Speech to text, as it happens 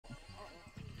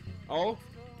Oh.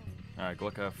 Alright, go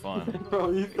look, have fun.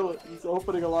 Bro, he's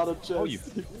opening a lot of chests. Oh, you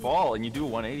fall and you do a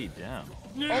 180. Damn.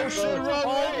 Oh shit!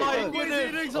 Oh my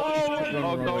goodness!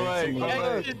 Oh, go right. Go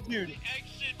right. Exit, dude!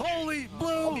 Exit! Holy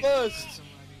blue! I'm first!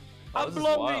 Oh, I'm this is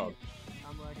blowing! wild.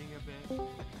 I'm lagging a bit.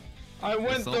 I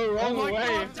went the wrong oh my way.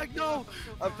 God, Techno!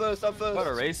 I'm first, I'm first! What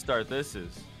a race start this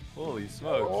is. Holy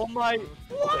smokes. Oh my...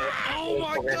 Oh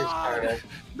my God!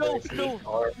 No,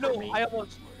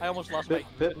 I almost lost my...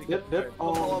 Dip.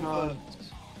 Oh, no.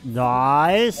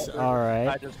 Nice. All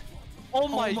right. Oh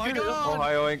my my goodness! God. Oh,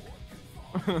 hi, Oink.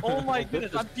 Oh my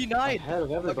goodness, I'm denied! Ahead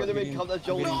of I'm gonna everybody. make counter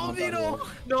Joey. No, Vito!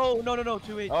 No,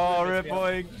 2-8. Oh, rip,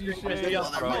 Oink. Messed me up.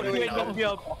 2-8 messed me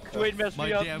up. 2-8 messed My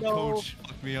me up. damn No. coach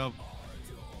fucked me up.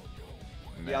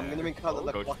 Yeah, I'm gonna make counter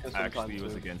the Coach blockers actually sometime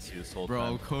was too. against you this whole Bro,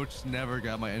 time. coach never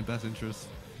got my best interest.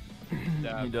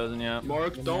 He doesn't, yeah.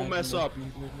 Mark, don't mess up.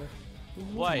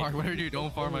 Why? Mark, what are you?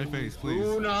 Don't farm my face, please.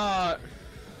 Do not.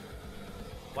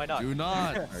 Why not? Do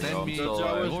not you send go. me So,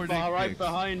 I your was dick right pics.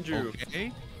 behind you.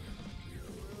 Okay?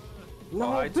 No,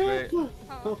 Oh, it's great.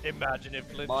 Imagine if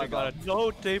Lindsay My got a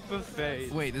no taper face.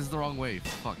 Wait, this is the wrong way.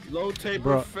 Fuck. Low taper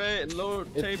Bro. fade. Low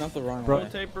It's taper. not the wrong Bro. way. Low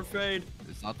taper fade.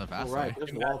 It's not the fast All right, way.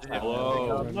 there's wall tap.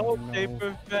 Whoa. No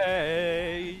taper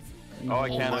face. Oh, I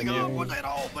can't my God, undo.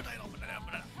 potato.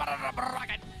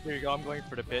 Here you go, I'm going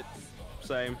for the pit.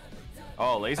 Same.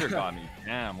 Oh, laser got me.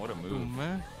 Damn, what a Ooh, move.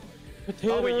 man.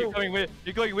 Oh wait,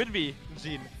 you're going with me,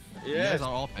 Zine. You Yes. guys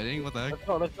are all pitting? What the heck?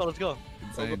 Let's go.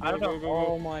 Insane. I don't know.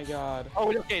 Oh my god. Oh,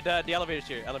 wait, okay, the elevator's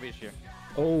here.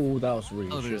 Oh, that was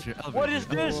really Elevators shit. here, What elevators is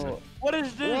here. this? Oh. What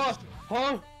is this? What?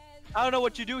 Huh? I don't know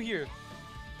what you do here.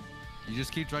 You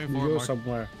just keep driving You forward, go Mark.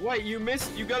 somewhere. Wait, you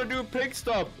missed. You gotta do a pig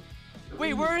stop.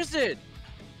 Wait, where is it?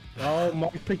 Oh,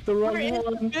 Mark picked the wrong Where is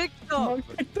the one. big stop?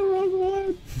 Mark picked the wrong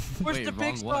one. Where's Wait, the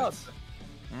big wrong stop?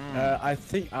 what? I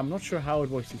think I'm not sure how it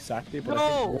works exactly, but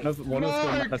No! I think one of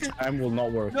them at a time will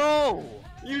not work. No!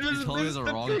 You You just told me missed the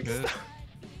the wrong pig pit. stop.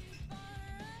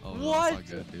 Oh, no, What?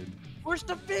 that's not good, dude. Where's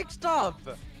the big stop?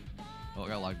 Oh, I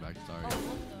got lagged back. Sorry.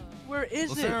 Where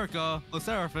is it? Laserica,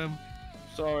 Laseraphim,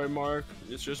 Sorry, Mark.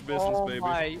 It's just business, Oh baby.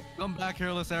 my! come back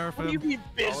here, What do you Laseraphim. mean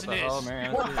what the business? hell,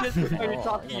 man? What business are you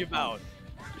talking about?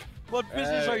 What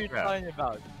business are you crap. talking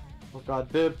about? Oh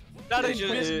god, Dip. That It's is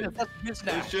just- business. That's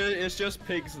business. It's just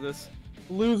pigs. This.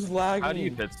 Lose lagging. How do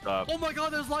you pit stop? Oh my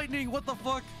God, there's lightning. What the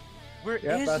fuck? Where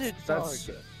Yeah, is that's it, that's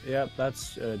dog? yeah,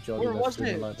 that's Jolly. Where that's was doing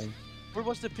it? the lightning. Where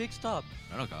was the pig stop?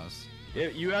 Rental cost.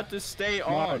 You have to stay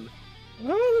Mark. on.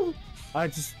 No, I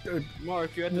just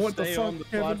Mark, you have to What the stay fuck, on the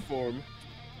Kevin? platform.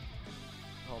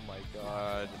 Oh my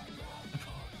god.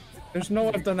 there's no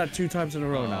I've done that 2 times in a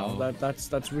row now. Oh.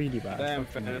 That's really bad. Damn,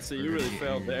 fantasy, you really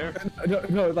failed there.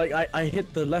 No, like I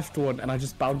hit the left one and I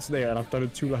just bounced there and I've done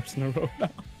it 2 laps in a row now.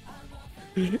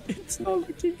 It's not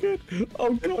looking good.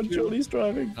 Oh god, Jolly's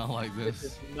driving. Not like This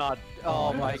this. is not.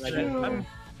 Oh my god.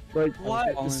 Like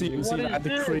What? See, What I is had the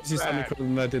this? craziest undercut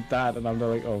and I did that and I'm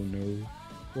like, oh no.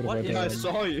 What What is have I I done?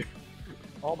 saw you.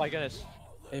 Oh my goodness.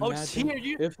 Oh, it's here.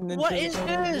 You. if What is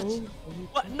Nintendo- this?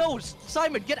 What? No,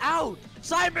 Simon, get out!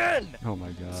 Simon! Oh my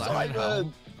god.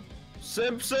 Simon!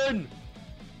 Simpson!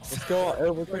 Let's go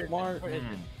overtake Mark. Where is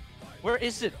it? Where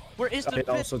is it? Where is the And pit?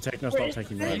 also Techno's Where not is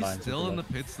taking this? my He's line. still in the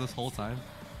pits this whole time.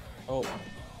 Oh.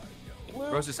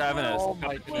 Bro's just having a Oh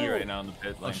my cup of tea right now in the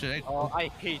pit Oh lane. shit. Oh, I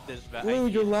hate this. I Blue,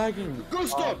 hate you're it. lagging. Go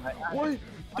stop! What?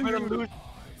 I'm gonna lose.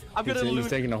 I'm gonna He's lose.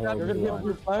 taking a I'm horrible gonna line.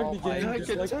 lose. Oh my I God.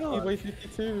 can tell. by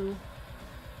 52.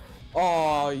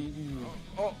 Oh, you.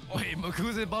 Oh, wait,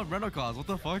 Maku's above rental cost. What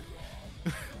the fuck?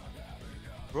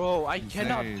 Bro, I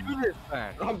cannot Insane. do this,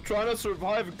 man. I'm trying to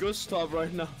survive Gustav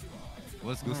right now.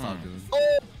 What's Gustav doing?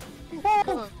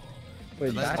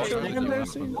 Wait, That's that's actually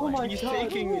embarrassing. Oh my He's god.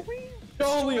 taking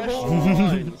Jolly special hole.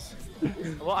 lines.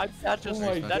 Well, that's just Oh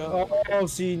my that. god. Oh,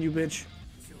 seeing you, bitch.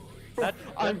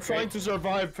 I'm trying to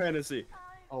survive fantasy.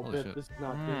 Oh, Holy bitch, shit. this is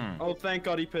not good. Oh, thank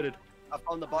God he pitted. I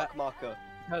found the back marker.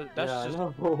 That's Yeah, I just.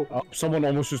 know. Oh, someone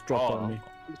almost just dropped on me.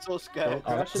 I'm so scared.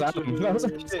 Oh, that's Adam. That was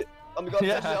Shit. I'm gonna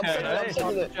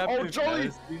Yeah, Oh,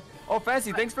 Jolly! Oh,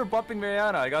 Fancy, thanks for bumping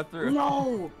Mariana. I got through.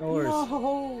 No! No.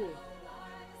 No!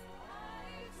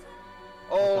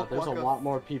 Oh, God, there's a lot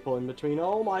more people in between.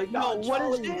 Oh my No, god, what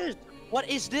is Jolly. this? What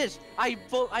is this? I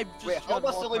just Wait, how got am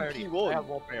I wall still in priority. P1? I have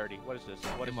wall priority. What is this?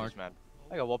 What is Mark. this, man?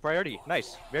 I got wall priority.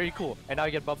 Nice. Very cool. And now I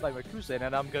get bumped by my Crusade,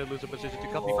 and I'm gonna lose a position to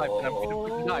Cup 5, and I'm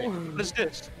gonna die. What is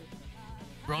this?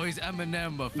 Bro, he's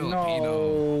Eminem, but Filipino.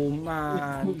 No,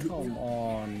 man, come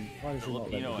on. Why did you not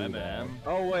let me Filipino do that? M&M.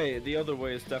 Oh wait, the other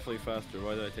way is definitely faster.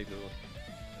 Why did I take the one?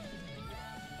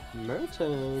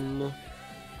 Merton.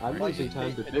 I'm Why losing did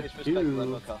time to Disrespect dip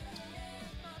too.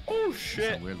 Oh Some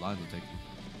shit! weird lines are taking.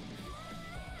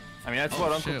 I mean, that's Oh, what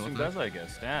shit, Uncle Toon what the does, I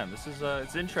guess. Damn, this is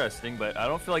it's interesting, but I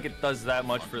don't feel like it does that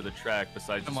much for the track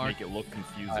besides just Mark. make it look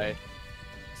confusing. I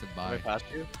Said Can I bye. pass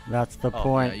you? That's the Oh,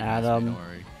 point, Yeah, you missed me, Adam. don't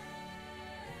worry.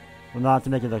 Well, not to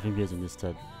make it look confusing, just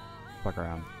to fuck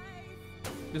around.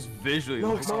 Just visually.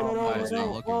 No, looks no, no, all no, nice. not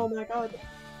no. looking. Oh my god.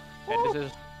 And this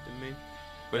is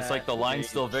But it's like the line's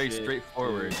still very Shit,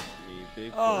 straightforward.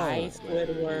 dude. Oh. Nice,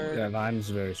 Squidward. Yeah, mine's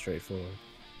very straightforward.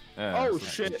 Yeah, Oh, so-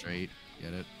 shit. Straight.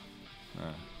 Get it?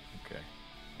 Okay.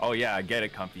 Oh yeah, I get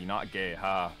it, Comfy, not gay,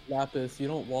 ha. Lapis, you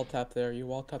don't wall tap there. You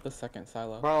wall tap the second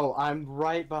silo. Bro, I'm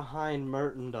right behind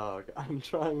Merton Dog. I'm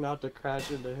trying not to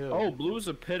crash into him. Oh, blue's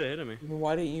a pit ahead of me.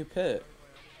 Why didn't you pit?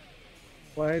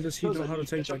 Why does he know how to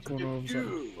take that corner of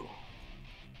something?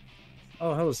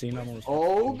 Oh, hello, scene. I'm almost.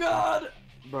 Oh god!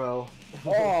 Bro.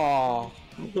 Oh.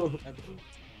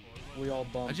 We all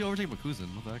bumped. How'd you overtake Makuzin?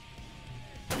 What the heck?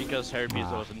 because Hermes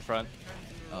was in front.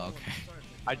 Oh, okay.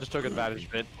 I just took advantage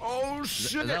of it. Oh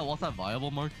Is that what's that viable,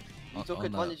 Mark? You took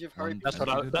advantage of Harry. That's what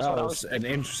I- That that's what I was an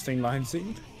interesting line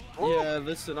scene. Yeah,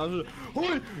 listen, I was.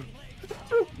 Oi!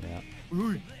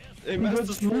 Yeah. Hey,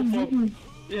 Master's full from.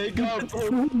 Yeah, he got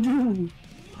him.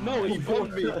 No, he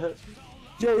bumped me.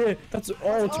 Yeah, that's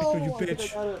all techno, you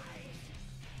bitch.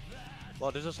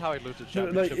 Well, this is how I lose the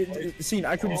No, like, championship. scene,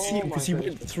 I couldn't see him because he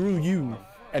went through you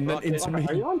and then into me.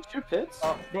 Are you on 2 pits?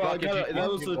 Bro, I got it. That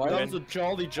was a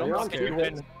jolly jump on scare. two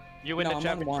hits? You win No, the I'm on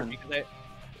championship one. because I.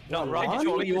 No, One. Rocket,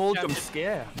 you only You win old the them championship.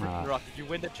 scare. Ah. Rocket, you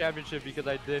win the championship because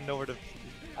I didn't know where to.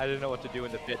 I didn't know what to do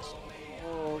in the pits.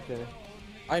 Oh, okay.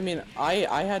 I mean, I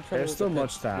had trouble. There's with still the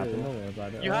much pitch, to happen, too. don't worry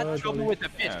about it. You had Oh, trouble don't- with the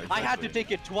pits. Yeah, I had to exactly.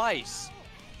 take it twice.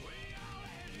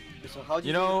 So how'd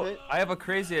You do know, it? I have a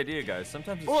crazy idea, guys.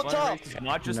 Sometimes it's What's fun up? races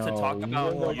not just to No, talk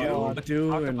about what you, are but you to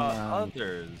talk doing, about man?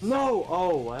 others. No!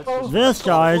 Oh, that's just This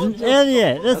guy's an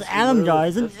idiot. This Adam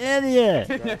guy's an idiot.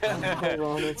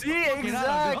 See,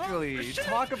 exactly.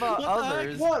 Talk about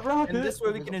others, What, Rocket? and this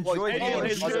way we can enjoy Hey, the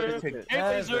Laser. other Hey,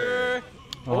 together. Laser!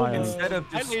 Oh, yeah. Instead of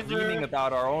just Hi, Laser. screaming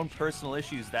about our own personal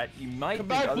issues that you might Come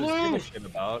think back, others Blue. give a shit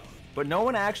about, but no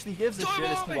one actually gives a shit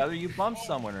as to whether you bump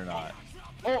someone or not.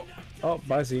 Oh,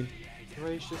 bye, scene.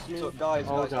 Gracious me. So, guys,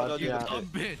 how do I do You the dumb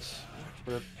pit? bitch.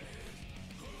 Rip.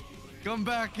 Come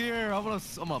back here. I'm gonna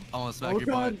smack your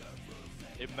God.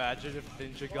 butt. Imagine if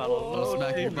Ninja got a I'm gonna load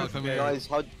smack your of butt. Come here. Guys,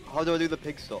 how do I do the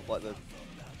pig stop? Like the... I'm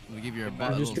gonna give you a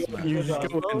butt You just little go, smack. you just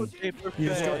go in. You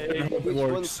just go in and hope it Which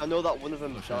works. ones? I know that one of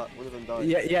them died.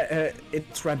 Yeah,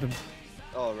 it's random.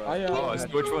 Oh, right. Oh, so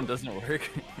which one doesn't work?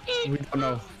 We don't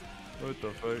know. What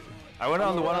the fuck? I went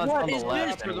on the one on the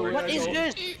left. and it worked. What is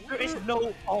this? There is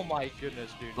no. Oh my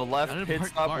goodness, dude. The left I didn't pit park-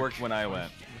 stop Mark. worked when I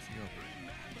went.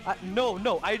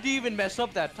 No, I didn't even mess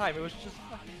up that time. It was just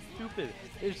fucking stupid.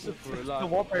 It's the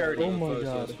wall priority. Oh my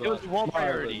god. It was wall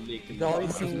priority. Dolly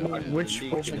scene. Which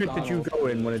pit did you go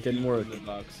in when it didn't work?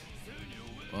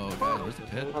 Oh god, where's the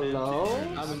pit? Hello?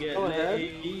 I'm getting Go ahead.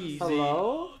 lazy.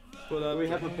 Hello? Pull up We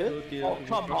have a pit? Oh,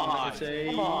 come on.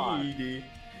 Come on.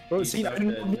 Bro, see, I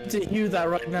need to hear that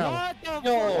right now. What the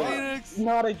No. fuck, Phoenix?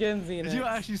 Not again, Xena. Did you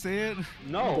actually say it?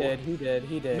 No. He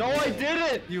did. No, I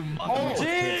didn't. You Oh,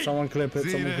 mother. Someone clip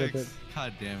it, someone clip it. Xenix.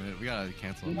 God damn it, we gotta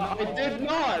cancel. I did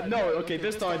not. No. Okay,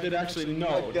 this time I did actually.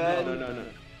 No. No.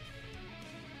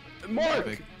 Mark.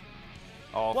 Epic.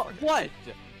 Oh, What?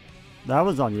 That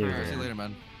was on you. Alright, see you later,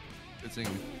 man. Good seeing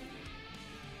you.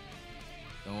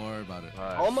 Don't worry about it.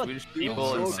 Oh my- Swedish you're people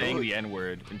so and saying good. the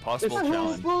N-word. Impossible It's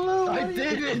challenge. I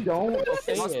didn't. Don't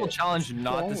say Impossible it. challenge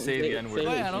not to Don't say the say- N-word. say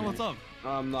Hey, it. Adam, what's up?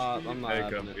 I'm not Hey,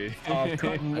 having Comfy. it. Oh,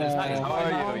 come How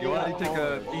on. are you? You want to take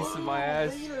a piece of my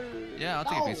ass? Yeah, I'll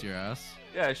take a piece of your ass.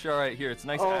 Yeah, sure. Right here. It's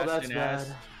nice Oh, ass that's and ass.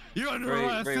 bad. You're under Very-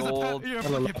 arrest. very You're a old. you're a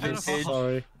Hello, fucking Lapis. pedophile.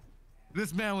 Sorry.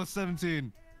 This man was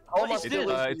 17. How am I It's still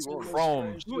It's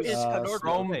chrome. Who is Uh, Hador?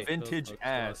 Chrome Hey. vintage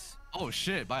ass. Oh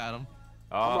shit, bye Adam.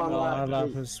 on, Oh, Ah,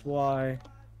 Lapis, why?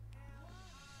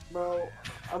 Bro,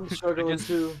 I'm struggling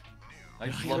too. I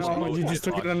just love Oh, you smoking just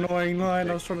took an hot. annoying line.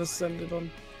 I was trying to send it on.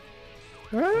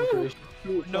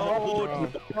 No.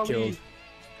 Killed.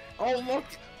 Oh look.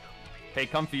 Hey,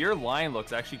 Comfy, your line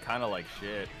looks actually kind of like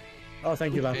shit. Oh,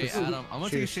 thank you, Hey Lapis. Adam, I'm gonna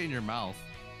take a Cheers. shit in your mouth.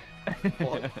 Might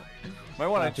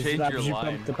want Lapis, to change Lapis, your you line.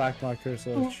 bumped the back marker,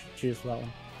 so cheers for that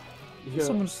one. Yeah.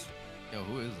 Someone's. Yo,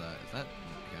 who is that? Is that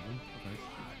Kevin? Okay.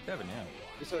 Kevin,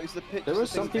 yeah. So is the pit? There was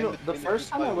just a some thing people. in The between first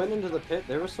two time I piles? went into the pit,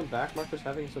 there was some back markers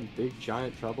having some big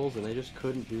giant troubles, and they just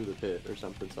couldn't do the pit or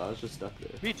something. So I was just stuck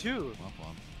there. Me too. Womp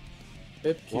womp.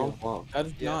 Ipq. Womp womp. That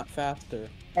is Yeah. not faster.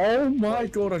 Oh my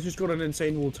god, I just got an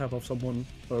insane wall tap off someone.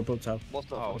 Or a boat tap. What's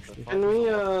that? Oh, for? Can we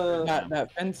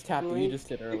That fence tap that Can we you just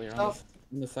did earlier on stop?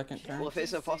 in the second turn. Well, if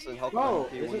it's a faster, then how come No,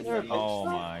 P1 isn't there a is pit Oh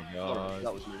stop? my Sorry, god.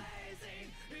 that was me.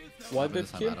 What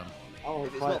This did time, you? Adam. I don't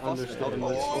It's quite not fast understand enough.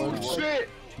 this Oh, one. Shit!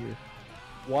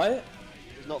 What?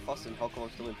 It's not fast and how come I'm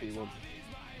still in P1?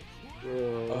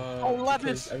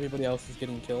 Because everybody else is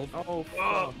getting killed. Oh,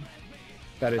 fuck.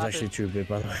 That is actually true, bit,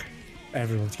 by the way.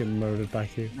 Everyone's getting murdered back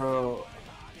here. Bro.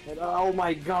 Oh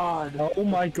my god. Oh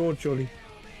my god, Jolly.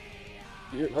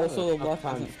 Also, the left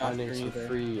time isn't finding faster some either.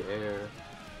 free air.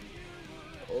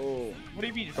 Oh. What do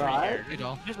you mean free Right? air? Hey,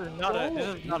 Joel. This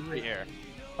is not free air.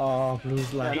 Oh,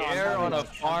 Blue's like. The air on a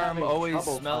farm having always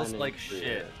trouble smells finding like free shit.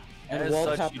 air. And As wall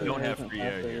such, tapping you don't have isn't free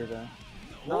air faster here. either.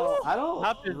 No, I Not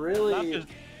don't just- really. not just-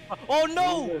 Oh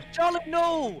no! Charlie,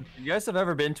 no! You guys have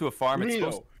ever been to a farm? It's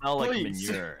supposed to smell like please.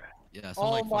 manure. Yeah, it smells Oh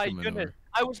like my fucking manure. goodness!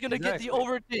 I was gonna get the Exactly.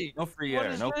 overtake. No free What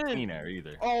air, is no this? clean air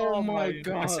either. Oh my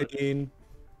god. Again.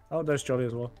 Oh, there's Jolly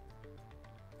as well.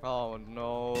 Oh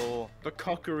no! The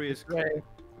cockery is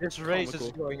This race is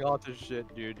Comical. going on to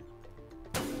shit, dude.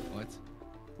 What?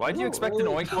 Why do you expect an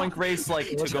Oink Oink race like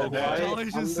to go bad?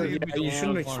 Jolly's just saying Yeah, you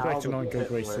shouldn't expect an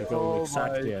ongoing race to go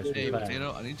exactly as Hey, planned.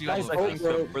 Potato, I need you Guys, guys I to think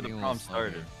so where the prom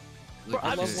started. I'm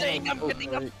okay. just saying I'm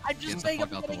getting up. I'm Get just the saying I'm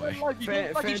fuck out the getting way. up. You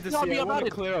don't fucking Fantasy, tell me I about want to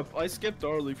it. clear up. I skipped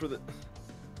early for the...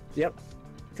 Yep.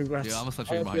 Congrats. Yeah, I'm gonna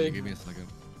slipstream behind you. Give me a second.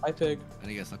 I pick. I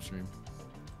need to get slipstream.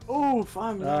 Oof,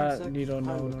 I'm Needle,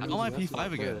 no. I got my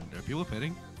P5 again. Are people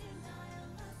pitting?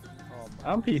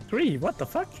 I'm P3, what the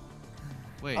fuck?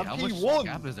 Wait, I'm how much P1.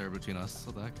 gap is there between us?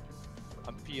 What the heck?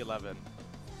 I'm P11.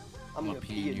 I'm a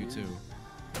P and you too.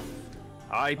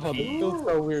 I Oh, pee. this feels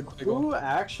so weird. Who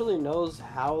actually knows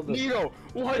how the... Nito,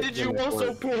 why did you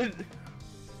also put...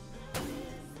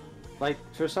 Like,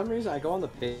 for some reason, I go on the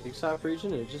pig stop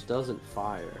region and it just doesn't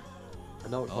fire. I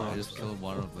don't Oh, quite I just understand. killed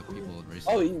one of the people in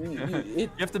racing. Oh, You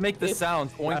have to make the it-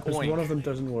 sounds oink Happens, one of oink. them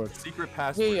doesn't work. Secret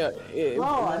password. yeah.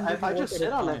 No, if I just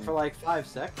sit on it for like 5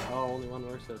 seconds. Oh, only one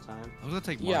works at a time. I was gonna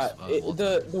take Yeah, Mark's,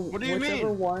 What do you whichever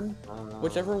mean? one, Uh,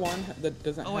 whichever one that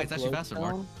doesn't Oh wait, have it's actually faster,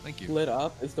 Mark. glowstone Thank you. lit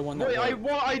up is the one that Wait,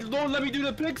 works. don't let me do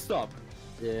the pig stop.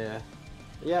 Yeah.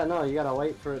 Yeah, no, you gotta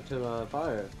wait for it to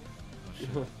fire. Oh shit.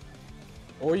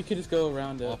 Or you could just go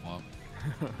around it. Womp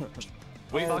womp.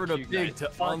 Wait Fuck for the you pig guys. to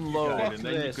Fuck you unload, guys. and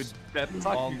then you could step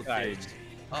on the pig.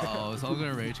 Uh-oh, is I'm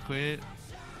gonna rage quit?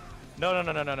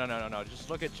 No. Just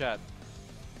look at chat.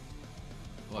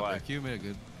 What, Why? IQ made a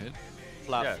good hit?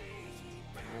 Flap. Yeah.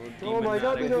 Oh my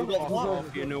god, Who got flat?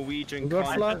 Off your Norwegian You got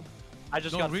cunt. flat? I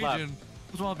just got flapped. Norwegian!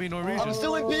 What's wrong with being Norwegian? I'm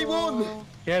still in P1!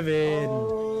 Kevin!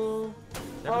 Oh,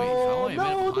 Wait, how am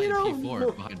I no, behind no.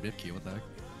 P4 behind Bipkey? What the heck?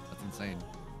 That's insane.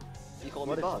 You call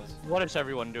me bad? What is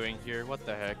everyone doing here? What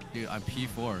the heck? Dude, I'm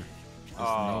P4. There's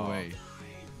Oh. no way.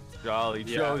 Jolly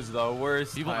Yeah. chose the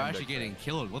worst People are time actually to getting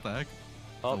killed. What the heck?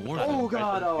 Oh, The war Oh zone.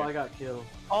 god, oh, I got killed.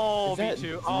 Oh, Is me that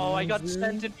too. Oh, I got Dungeon?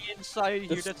 sent in the inside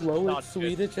The here. That's slow not it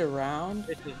Swedish around.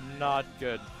 good. This is not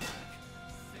good.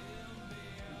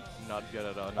 Not good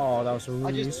at all. Oh, that was a I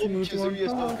really just bumped smooth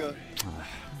Shizuya one. Soka.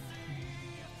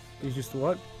 You just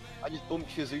what? I just bumped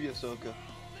Shizuya Soka.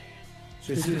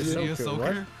 Just See a Soaker, soaker?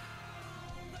 what?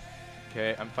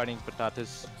 Okay, I'm fighting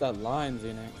potatoes. What's that line,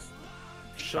 Xenix?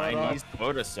 Chinese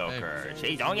quota soaker.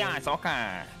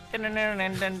 Soaker.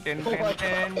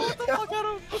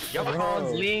 Your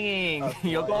phone's leaning.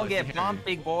 You're gonna get bumped,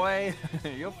 big boy.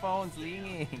 Your phone's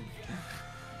leaning.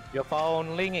 Your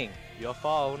phone linging. Your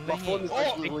phone My linging. phone is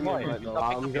actually big ringing boy. right now.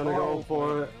 I'm gonna go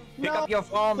for it. Pick up your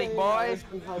phone, big boy.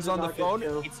 Who's on the phone?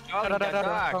 Kill. It's Jolly the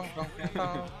Duck.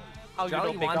 How you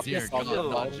Jolly don't pick wants up to your Dear see phone?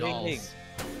 God, you. not Ringing. Jaws.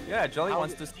 Yeah, Jolly How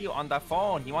wants to see you on the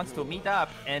phone. He wants to meet up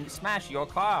and smash your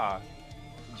car.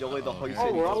 Jolly the Uh-oh, hoist.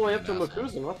 Oh, we're all the way up to Asshole.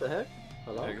 Makuzen, what the heck?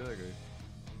 Hello?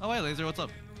 Oh, hey, Laser, what's up?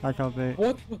 Hi, Copy.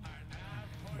 What?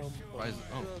 Why is-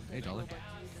 Oh, hey, Jolly.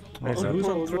 Wait, so who's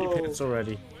on 3 no. pits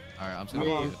already? Alright, I'm just I'm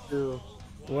gonna on 2.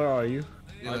 Where are you?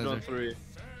 Yeah, I've done Laser. 3.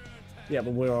 Yeah,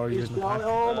 but where are you in the pack?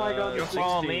 Oh my god, Your it's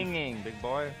phone 16. leaning, big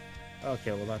boy.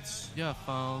 Okay, well that's... Yeah,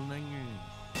 falling.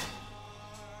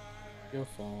 Your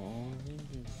phone.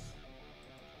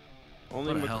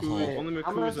 Only What a hellhole. Makuzen, only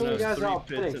I'm gonna see you Makuzen guys has 3 out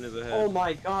pits pitting. in his head. Oh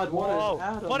my god, what Whoa, is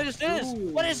Adam what is this?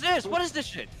 doing? What is this? What is this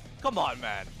shit? Come on,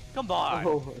 man. Come on.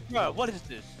 Oh, Bro, what is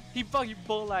this? He fucking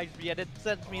bull-lags me and it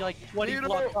sends me like 20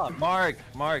 blocks up.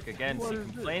 Mark, again, see,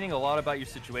 complaining a lot about your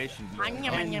situation. You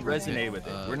can't resonate with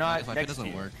it. We're not if my pit next to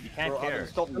doesn't you. work. You can't Bro, care. Adam,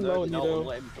 stop Hello, nerding out Nito. and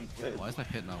let him complain. Why is my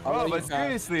pit not Oh, working? but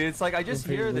seriously, it's like I just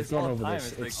hear We've this gone all the over time.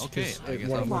 this. It's like It's Okay, just, I guess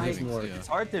one I'm of them fine. doesn't work. Yeah. it's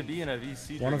hard to be in a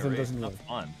VC. One of them during a race. doesn't It's work. not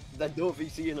fun. Then don't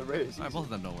VC in a race. Alright, both of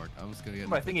them don't work. I'm just gonna get.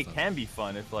 But I think it can be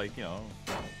fun if, like, you know,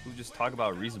 we just talk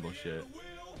about reasonable shit,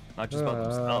 not just about I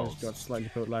themselves. just got slightly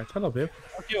put like, hello, babe.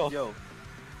 Fuck you. Yo,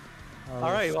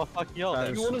 Alright, well, fuck you. That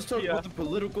Then. is- You want us to talk about the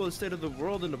political state of the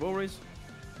world in the boat race?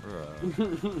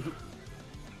 Bruh.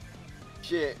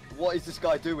 Shit, what is this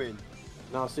guy doing?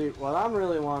 No, see, what I'm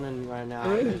really wanting right now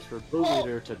is for Blue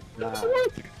Leader to die.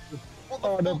 What the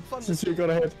Oh no, fuck? since you got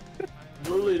ahead.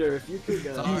 Blue Leader, if you could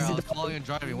get Sorry, I was falling and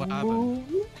driving. What happened?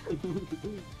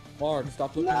 Mark,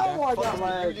 stop looking No, I back. got You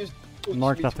lagged. just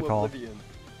Mark pushed me got the to call. oblivion.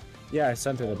 Yeah, I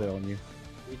sent it a bit on you.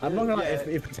 I'm not gonna lie,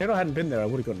 if Potato hadn't been there, I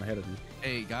would have gotten ahead of you.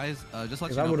 Hey guys, just let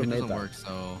 'Cause you I know would've it made doesn't that. work.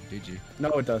 So GG. No,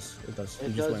 it does. It does. It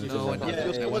You does, just went you into No, just it went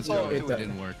didn't. Yeah, It what's wasn't. wrong It with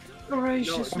didn't work.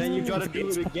 Gracious. Then you gotta do it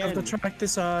It's part again. of the track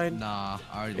design. Nah,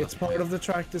 I already It's left part it. of the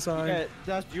track design.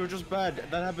 Yeah, you're just bad.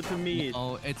 That happened to me.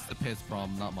 Oh, it's the pit's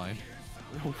problem, not mine.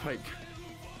 Oh my god.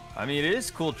 I mean, it is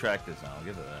cool track design. I'll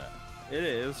give it that. It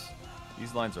is.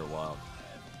 These lines are wild.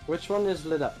 Which one is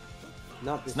lit up?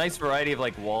 Not It's this. a nice variety of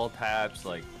like wall taps,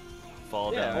 like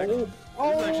fall Yeah. down. This is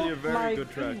actually a very my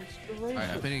good track. goodness Alright,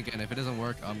 gracious. I think again, if it doesn't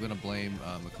work, I'm gonna blame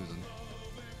Makuzan.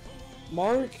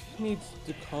 Mark needs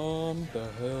to calm the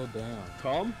hell down.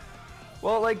 Tom?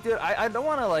 Well, like, dude, I don't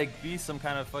want to like be some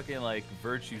kind of fucking like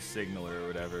virtue signaler or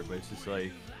whatever, but it's just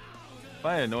like, I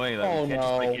find it annoying that Oh, we can't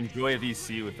just like no. enjoy a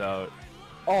VC without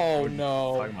Oh talking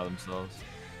no. about themselves.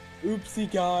 Oopsie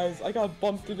guys, I got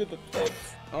bumped into the pits.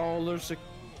 Oh, there's a...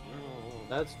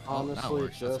 That's Oh, that honestly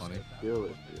works, that's just funny.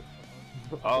 good.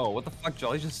 Oh, what the fuck?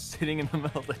 Jolly's just sitting in the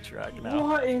middle of the track now.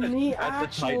 What in the At the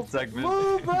tight actual segment.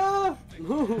 move, bro?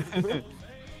 Move.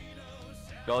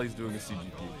 Jolly's doing a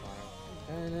CGP.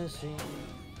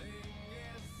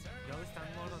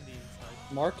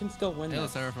 Mark can still win Hey,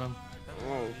 this. Seraphim.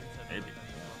 Maybe.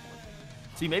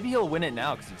 See, maybe he'll win it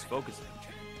now because he's focusing.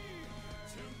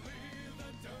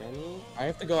 Kenny? I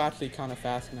have to go actually kind of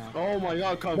fast now. Oh my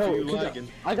god, Comfy, No, you 'cause lagging.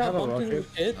 I got Hello, bumped into the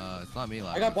Rocket. pit. It's not me.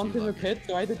 I got bumped in the pit. pit,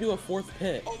 so I had to do a fourth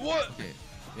pit. Okay,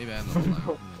 maybe I'm the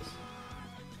one.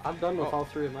 I'm done with all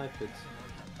three of my pits.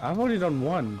 I've only done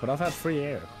one, but I've had free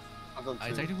air. I've done I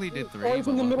two. technically did three, Oh, he's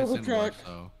but in the one middle of pits the didn't work, track.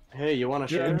 so. Hey, you want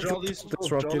to Yeah, share? Jolly's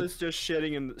Rocket. just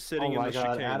sitting and Oh sitting in my the god,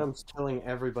 chicane. Adam's killing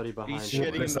everybody behind He's him. shitting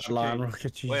in Press the that line, chicane.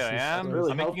 Rocket, Jesus. Wait, I am?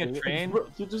 Really I'm making a helping. train?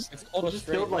 You just, It's called a just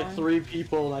straight killed like line. 3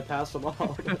 people and I passed them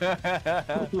all.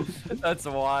 That's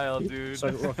wild, dude. So,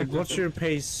 Rocket, what's your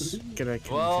pace gonna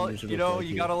continue Well, to you look know, like you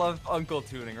here? gotta love uncle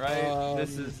tuning, right?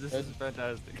 This Um, is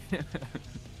fantastic.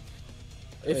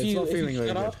 If It's you, not if you feeling very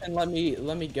shut good. up and let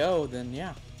me go, then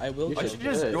yeah, I will. You Why go. don't you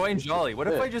just Yeah, join you should Jolly? What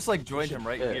if fit. I just like joined should him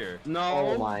right fit. here? Oh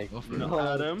No, my Go for it. no,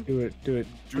 Adam. Do it, do it.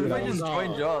 What if I No. just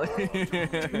joined Jolly?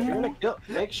 You're gonna kill,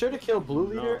 make sure to kill Blue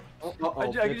Leader.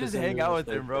 I could just hang out with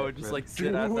him, bro, and just like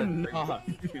sit at Do that. not.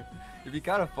 It'd be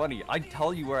kind of funny. I'd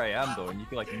tell you where I am though, and you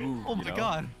could like move. Oh you my know?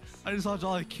 god! I just saw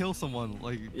Jolly kill someone,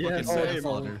 like Yeah, fucking same.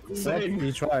 manslaughter. Well,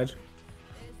 you tried.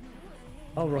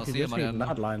 Oh, Rocket, see you, there's me in Mariano.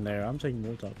 that line there. I'm taking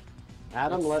more top.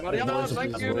 Adam, let the Mariano, boys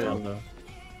thank of you. this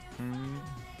win.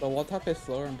 The wall top is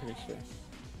slower, I'm pretty sure.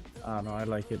 Ah, no, I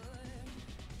like it.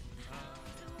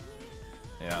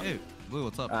 Yeah. Hey, Blue,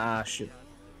 what's up? Ah, shit.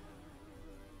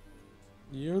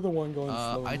 You're the one going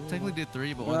slow. I technically did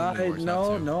 3, but one didn't work. so No,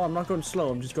 that's two. no, I'm not going slow.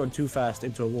 I'm just going too fast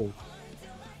into a wall.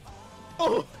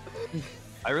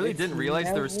 I really It's didn't realize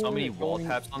there were so never many wall going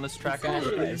taps on this track.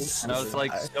 fast. And I was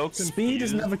like so confused. Speed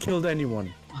has never killed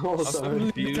anyone. Oh, I was so sorry.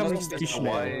 confused becoming as to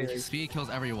stationary. why- Speed kills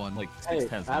everyone. Like Hey,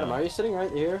 6 Adam, now. are you sitting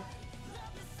right here?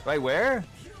 Right where?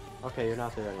 Okay, you're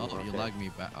not there anymore. Oh, you okay. lagged me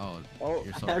back. Oh, Oh,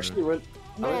 you're so I actually rude.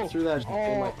 went through that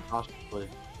game like cautiously.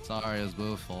 Sorry, it was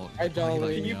Blue's fault. Hi, He Jolly.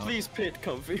 let Can me you know. please pit,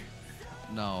 Comfy?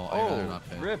 No, I'd rather not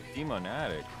pit. Rip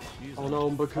Demonatic. Jesus. Oh no,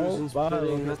 Bakuzin's bye.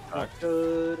 pitting. That's not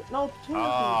good. No, two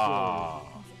Ah.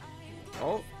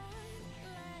 Oh,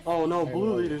 Oh no,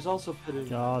 Blue Leader's also pitting.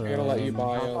 God, I gotta let you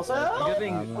buy. I was like, I'm oh,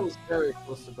 giving- I was very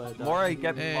close to bad. The more I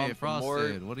get Hey, bumped, the more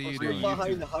Frosted, what are you free doing?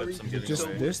 Behind YouTube the clips I'm hurry. giving Just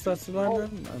away. this, that's the line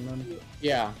then? And then...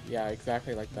 Yeah,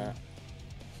 exactly like that.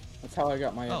 That's how I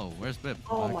got my. Oh, where's Bip?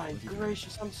 Oh Back. my What's he doing?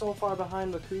 gracious, I'm so far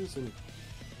behind Bakuzin.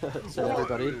 So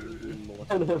everybody.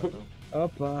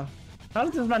 Up, how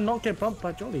did this man not get bumped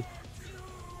by Jolly?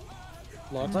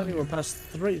 I Lots thought he went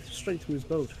past straight through his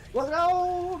boat. What?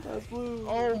 No, that's Blue.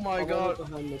 Oh my I'm god.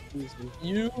 behind Bakuzin.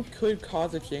 You could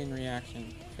cause a chain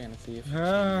reaction, fantasy. If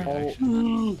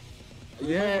Oh,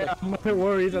 yeah, I'm a bit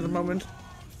worried at the moment.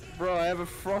 Bro, I have a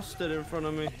Frosted in front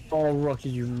of me. Oh, Rocky,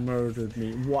 you murdered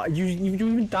me. What? You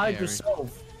even died Gary.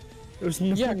 yourself. There was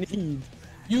no Yeah. need.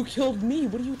 you killed me.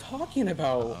 What are you talking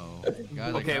about? Oh,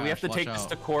 guys, Okay, we have to watch take this out.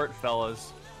 to court,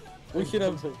 fellas. We should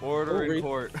have Order in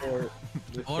court.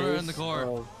 Order in the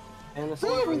court.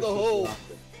 Fire in the hole.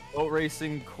 Boat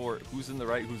racing court. Who's in the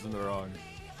right? Who's in the wrong?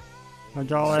 Hi,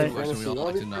 Jolly. Question we all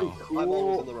like to know. I'm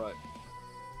always on the right.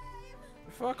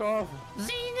 Fuck off.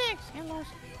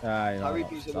 Ah, yeah, Harry I'll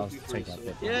B's I'll gonna be take free, that so-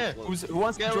 bit. Yeah. Who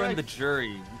wants to Get join right. the jury?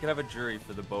 We can have a jury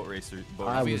for the boat racer. Boat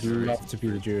I racer would series. love to be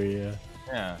the jury, yeah.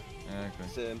 Yeah. Okay.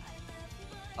 Same.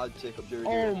 I'd take up Jerry.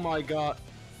 Oh my god.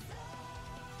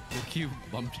 Look, you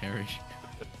bumped Harry.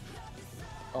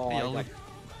 Oh, Hey, I Ollie.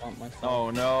 got myself. Oh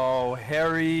no,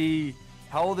 Harry!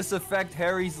 How will this affect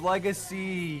Harry's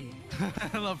legacy?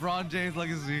 LeBron James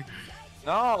legacy.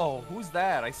 No, who's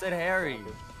that? I said Harry.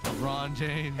 LeBron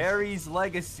James. Harry's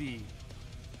legacy.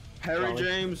 Harry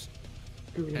James.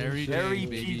 Harry Harry James,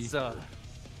 baby. Pizza.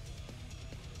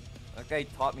 That guy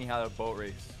taught me how to boat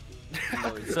race.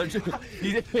 Such a,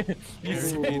 he's, Harry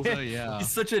Pizza, yeah. he's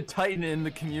such a titan in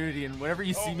the community, and whenever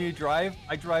you see me drive,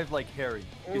 I drive like Harry.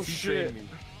 Because he trained me.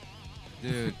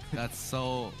 Dude, that's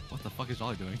so. What the fuck is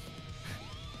Jolly doing?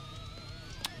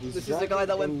 This is the guy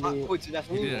that went backwards in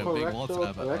He did a big wall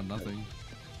tap on correct. nothing.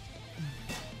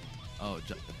 Oh,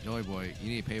 Joey boy, you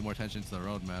need to pay more attention to the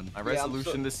road, man. My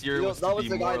resolution this year was that to was be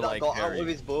the guy more that like got out Harry. of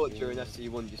his boat during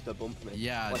FC1 just to bump me.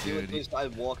 Yeah, like, dude. He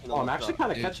started walking Oh, on I'm the actually track.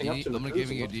 kind of catching up to the I'm gonna cruise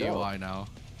give you a in myself. DUI now.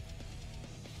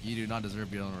 You do not deserve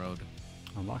to be on the road.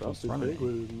 I'm not in Frosted front of me.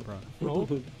 Penguin. Bro.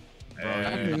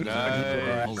 Hey, Holy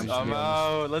nice. shit. I'm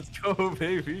out. Let's go,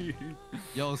 baby.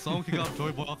 Yo, someone kick off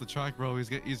Joy Boy off the track, bro.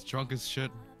 He's drunk as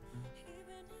shit.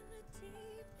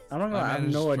 I'm not gonna. I have man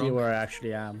is no idea drunk. where I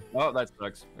actually am. Oh, that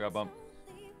sucks. We got bumped.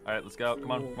 All right, let's go.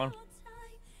 Come on, come on.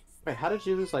 Wait, how did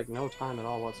you lose like no time at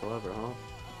all whatsoever,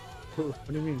 huh? What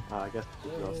do you mean? I guess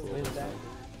you lost a little bit.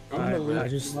 I'm gonna lose I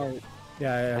just. my-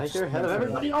 Yeah. I think you're ahead of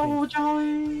everybody. Oh,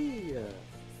 Jolly!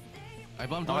 I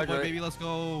bumped All Joy right, Boy, Joey. baby. Let's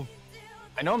go.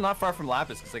 I know I'm not far from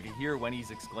Lapis because I can hear when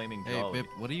he's exclaiming Hey, Jolly.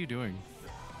 Bip, what are you doing?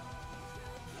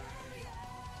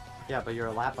 Yeah, but you're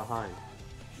a lap behind.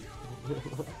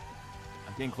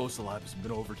 I'm getting close to Lapis. I'm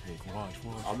gonna overtake. Watch.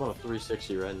 I'm gonna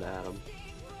 360 right into Adam.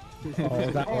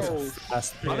 Oh, that was a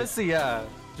fast hit. Honestly, yeah.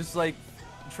 Just like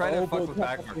try to Oh, fuck but with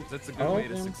that- backwards. That's a good Oh, way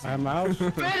to succeed. I'm out.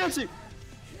 Fantasy!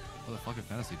 What the fuck did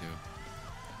Fantasy do?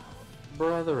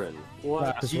 Brethren, what?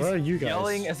 Lapis, where are you guys?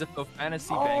 Yelling as if a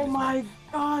fantasy bang Oh is my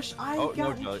gosh, I Oh, no,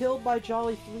 got Jolly. killed by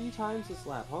Jolly 3 times this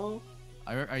lap, huh?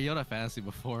 I yelled at Fantasy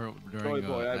before during Joy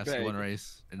Boy, I an beg. FC1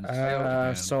 race.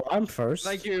 And So I'm first.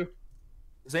 Thank you.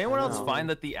 Does anyone else No. find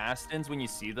that the Astons, when you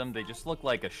see them, they just look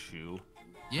like a shoe?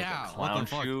 yeah, Like a what clown the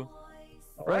fuck? shoe?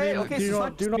 Right? Okay, do so it's not,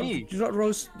 not do just not, me. do not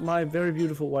roast my very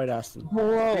beautiful white Aston.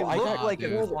 Bro, They I look got like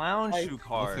dude. a clown I- shoe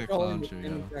car. Looks like- killed Clown shoe, in yeah.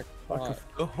 the exact Fuck spot.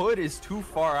 The hood is too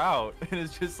far out, and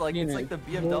it's just like it's like the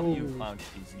BMW Whoa. clown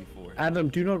shoes you for. Adam,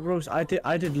 do not roast. I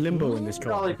did limbo in this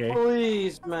car. Jolly, Okay.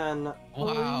 please, man.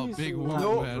 Wow, Please, big man.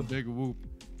 whoop, man, big whoop.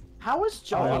 How is Oh,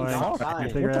 Jolly I'm not fucked. I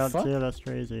dying? figured the out fuck? too. That's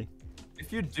crazy.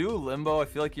 If you do limbo, I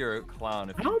feel like you're a clown.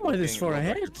 If How you're am I this getting far low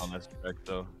ahead? records on this track,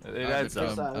 though. It I'm adds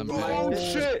just- up. I'm Oh, big.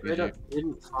 shit! Big. It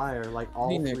didn't fire like all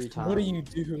Phoenix, 3 times. what are you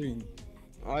doing?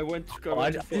 I went to go. Oh,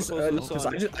 I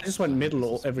just went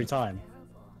middle every time.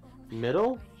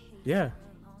 Middle? Yeah.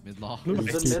 Mid-law. Is These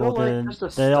the people middle, like, didn't. just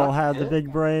a They all stuck had the hit?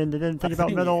 big brain. They didn't think about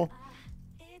think- middle.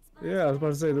 Yeah, I was about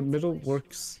to say the middle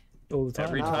works all the time.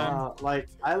 Every time. Like,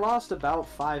 I lost about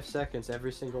 5 seconds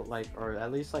every single, like, or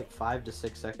at least like 5 to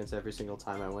 6 seconds every single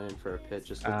time I went in for a pit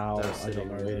just because Ow, I was I sitting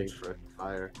got waiting married. for it to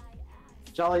fire.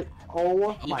 Jolly,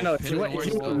 oh my No, Pit if you went,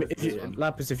 doesn't work if you, still.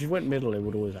 Lapis, if you went middle, it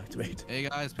would always activate. Hey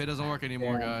guys, pit doesn't work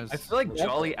anymore, guys. I feel like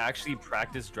Jolly actually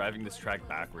practiced driving this track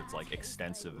backwards, like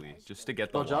extensively, just to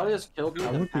get the Well, Jolly line. has killed me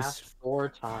I the would be past 4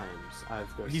 times I've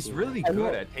He's seen really him.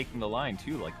 good at taking the line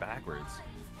too, like backwards.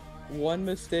 One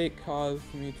mistake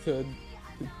caused me to.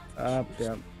 Yeah.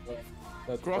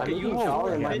 That's Grok, I mean, you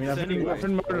Jolly, I like, mean, I've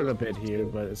been murdered a bit here,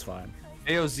 but it's fine.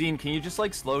 Hey, Zine, can you just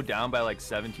like slow down by like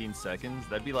 17 seconds?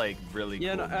 That'd be like really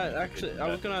Yeah, cool. no, actually, I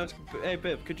was gonna ask. Hey,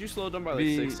 Bip, could you slow down by like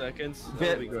Be- 6 seconds?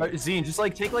 That would be great. Zine, just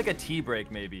like take like a tea break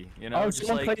maybe, you know? Oh, just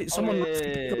someone, like, someone yeah, left to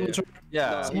pick on the track.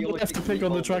 yeah. No, Someone left to pick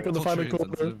on the track on the final Culture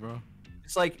corner. insensitive, bro.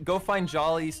 Just like go find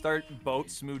Jolly, start boat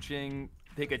smooching,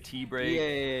 take a tea break.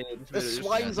 Yeah. The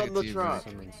swines on the Yeah, track.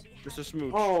 Just a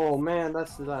smooch. Oh man,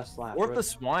 that's the last lap. Or the Rip.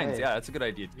 swines, Hey, yeah, that's a good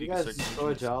idea. You can guys start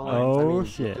enjoy teaching Jolly? swines. Oh, I mean,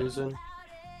 shit. Susan?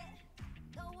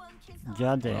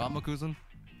 God Bro, damn. I'm a cousin.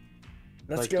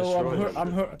 Let's Like, go. destroy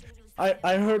I'm hurt.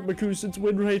 I heard Makusin's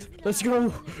win rate. Let's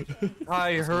go.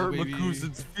 I hurt baby.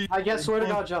 Makusin's feet. I guess swear to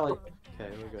God, Jolly.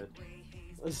 Okay, we're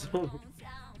good.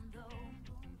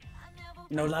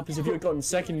 No, Lapis, if you had gotten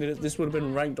second, this would have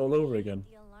been ranked all over again.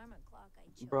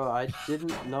 Bro, I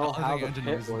didn't know I how think the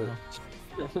engineers pit know.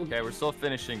 worked. Okay, we're still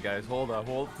finishing, guys. Hold on,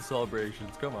 hold the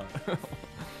celebrations. Come on. I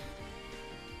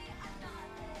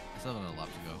still have another lap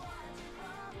to go.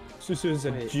 Susu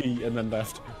said Wait. G and then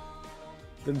left.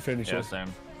 Didn't finish yeah, it.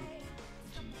 Sam.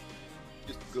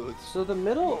 Just good. So the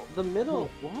middle,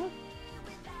 what?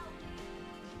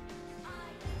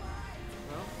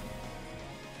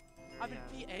 I'm in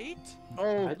P8? P8?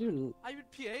 Oh, I do. I'm in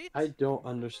P8? I don't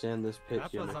understand this pitch.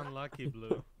 That was unlucky,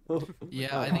 Blue.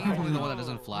 Yeah, I think usually the one that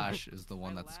doesn't flash is the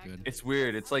one that's good. It's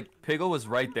weird. It's like Piggle was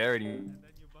right there and he... And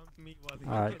then you bumped me while the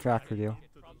Alright, track review.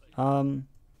 I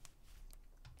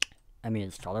mean,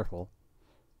 it's colorful.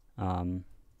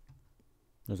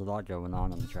 There's a lot going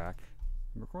on the track.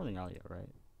 I'm recording audio, right?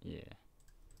 Yeah.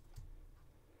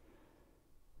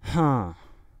 Huh.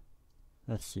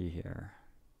 Let's see here.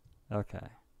 Okay.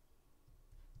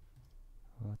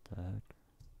 What the heck?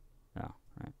 No,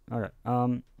 right.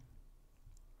 Okay.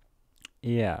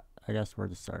 Yeah, I guess where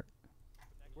to start.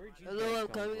 Hello, I'm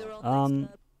coming around.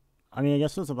 I mean, I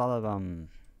guess there's a lot of,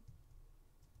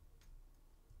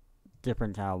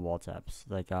 different kind of wall taps.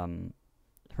 Like,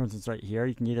 for instance, right here,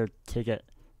 you can either take it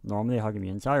normally hugging the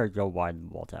inside or go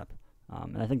wide wall tap.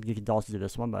 And I think you could also do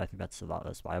this one, but I think that's a lot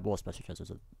less viable, especially because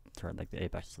there's a turn, like the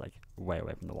apex is like way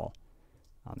away from the wall.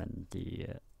 And the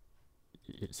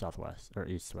southwest, or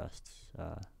east-west,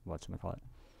 whatchamacallit.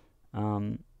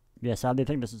 Yeah, sadly I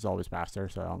think this is always faster,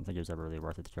 so I don't think it was ever really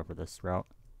worth it to go for this route.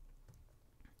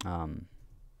 But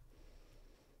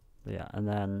yeah, and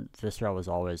then this route was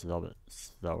always a little bit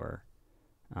slower,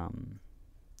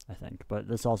 I think. But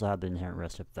this also had the inherent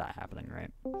risk of that happening,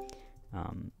 right?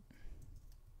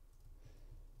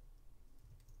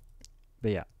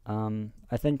 But yeah,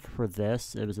 I think for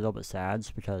this, it was a little bit sad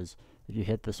because if you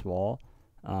hit this wall,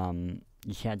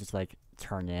 you can't just like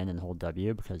turn in and hold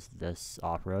W because this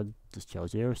off-road just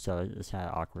kills you, so it's kind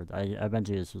of awkward. I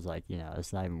eventually just was like, you know,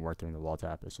 it's not even worth doing the wall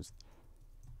tap, it's just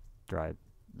drive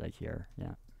like here,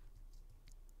 yeah.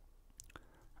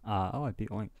 Oh, I beat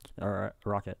Oink, or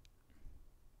Rocket.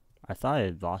 I thought I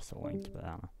had lost to Oink, but I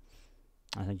don't know.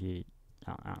 I think he,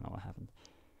 I don't know what happened.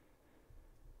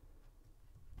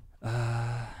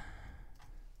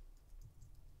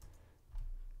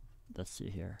 Let's see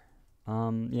here.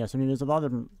 Yeah, so I mean, there's a lot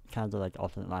of different kinds of like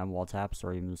alternate line wall taps,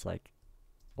 or even just like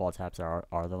wall taps are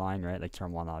the line, right? Like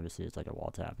turn one obviously is like a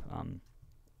wall tap.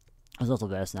 There's also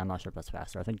this, and I'm not sure if that's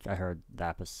faster. I think I heard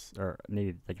that was, or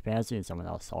maybe like Fantasy and someone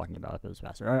else talking about if it was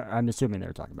faster. I'm assuming they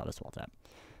were talking about this wall tap.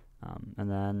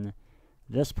 And then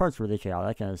this part's really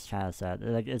chaotic, and it's kind of sad.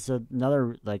 Like it's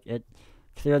another, like it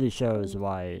clearly shows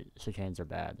why chicanes are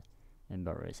bad in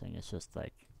boat racing. It's just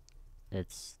like,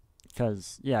 it's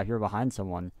because yeah, if you're behind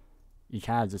someone, you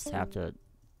kind of just have to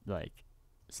like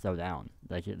slow down.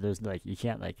 Like there's like, you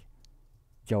can't like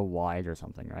go wide or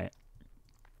something, right?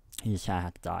 You just kind of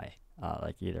have to die.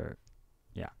 Like either,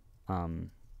 yeah. I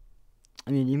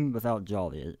mean, even without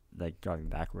Jolly, like driving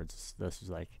backwards, this is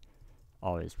like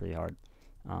always pretty hard.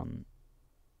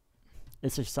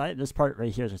 It's exciting. This part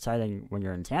right here is exciting when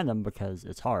you're in tandem because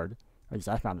it's hard. Or at least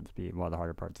I found it to be one of the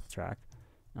harder parts of the track.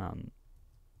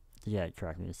 Yeah,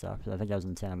 correct me and stuff. I think I was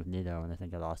in tandem with Nito, and I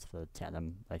think I lost the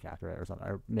tandem like after it or something,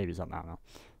 or maybe something. I don't know.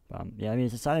 But yeah, I mean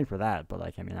it's exciting for that, but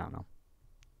like I mean I don't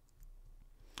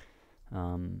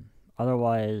know.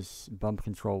 Otherwise, bump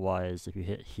control wise, if you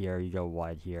hit here, you go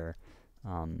wide here,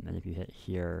 and if you hit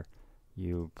here,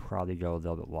 you probably go a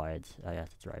little bit wide. I have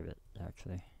to drive it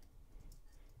actually.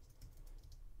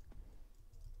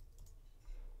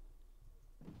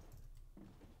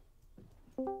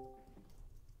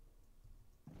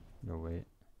 No, wait.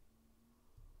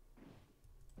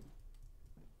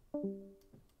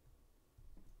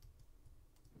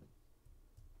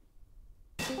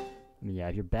 I mean, yeah,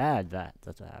 if you're bad,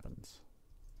 that's what happens.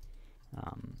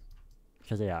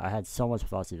 Because yeah, I had so much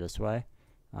velocity this way,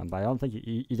 but I don't think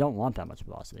you don't want that much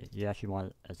velocity. You actually want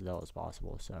it as low as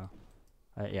possible. So,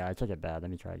 yeah, I took it bad.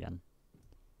 Let me try again.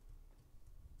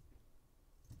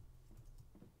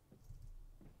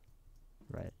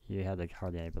 Right, you had like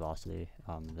hardly any velocity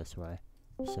this way.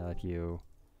 So if you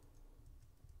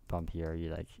bump here,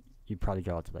 you probably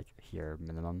go out to like here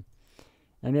minimum.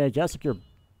 I mean, I guess if you're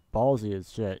ballsy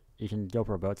as shit, you can go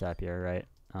for a boat tap here, right?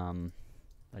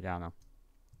 Like I don't know.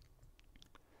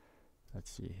 Let's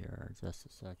see here, just a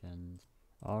second.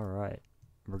 All right,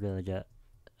 we're gonna get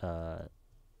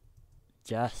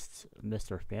just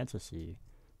Mr. Fantasy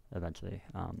eventually.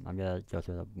 I'm gonna go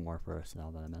through the more first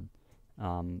now that I'm in.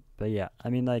 But yeah, I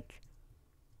mean, like,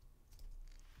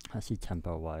 I see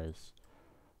tempo wise.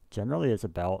 Generally, it's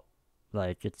about,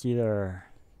 like, it's either,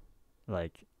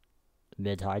 like,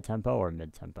 mid-high tempo or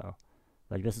mid-tempo.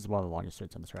 Like, this is one of the longest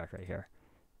straights on the track right here.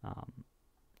 And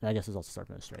I guess it's also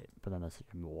starting to straight, but then it's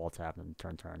like a wall tap and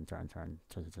turn,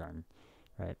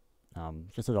 right?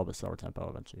 Just a little bit slower tempo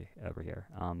eventually over here.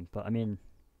 But I mean,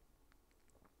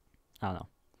 I don't know.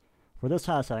 For this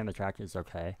kind of setting, the track is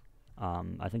okay.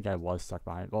 I think I was stuck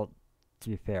behind. Well, to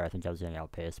be fair, I think I was getting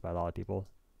outpaced by a lot of people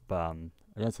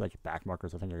against like back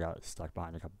markers, I think I got stuck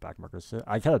behind a couple back markers. So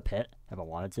I could have pit if I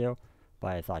wanted to,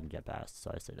 but I thought I could get past,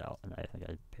 so I stayed out, and I think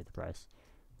I paid the price,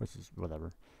 which is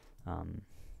whatever.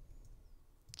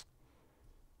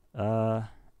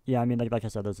 Yeah, I mean, like I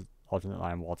said, there's alternate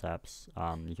line wall taps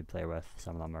you can play with.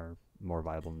 Some of them are more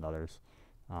viable than others.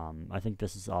 I think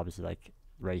this is obviously like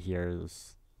right here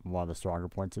is one of the stronger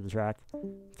points of the track,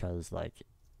 because like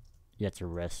you have to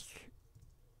risk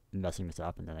messing this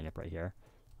up and then end up right here.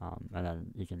 And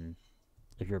then you can,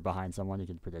 if you're behind someone, you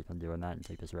can predict them doing that and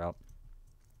take this route.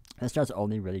 This strat's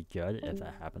only really good if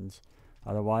that happens.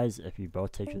 Otherwise, if you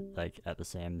both take it like at the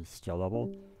same skill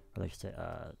level, or like say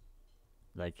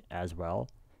like as well,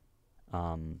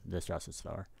 this strat is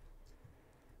slower.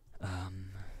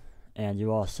 And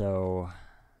you also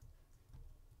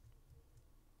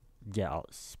get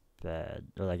outsped,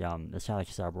 or like it's kind of like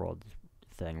a Cyber World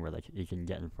thing where like you can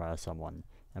get in front of someone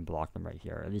and block them right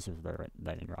here, at least with the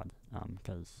lightning rod.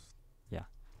 Because yeah,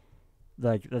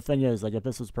 like the thing is, like if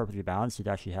this was perfectly balanced, you'd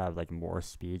actually have like more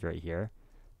speed right here.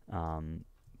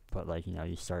 But like, you know,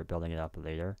 you start building it up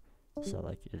later, so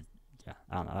like it, yeah,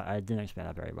 I don't know. I didn't explain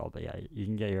that very well, but yeah, you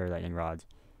can get your lightning rod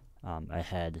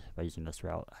ahead by using this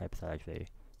route, hypothetically,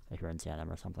 if you're in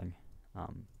tandem or something.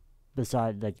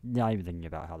 Besides, like, not even thinking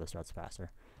about how this route's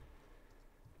faster.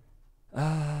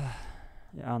 Yeah,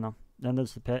 I don't know. Then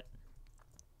there's the pit.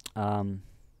 I mean,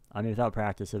 without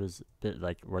practice, it was a bit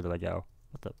like, where do I go?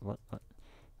 What?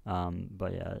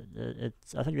 But yeah,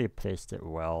 it's. I think they placed it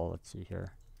well. Let's see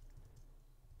here.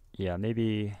 Yeah,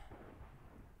 maybe.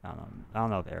 I don't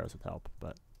know if arrows would help,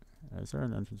 but is there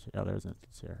an entrance? Oh, there's an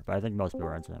entrance here. But I think most people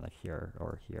are entering like here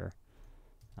or here.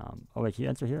 Oh wait, can you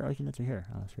enter here? Oh, you can enter here.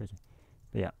 Oh, that's crazy.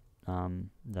 But yeah.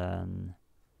 Then.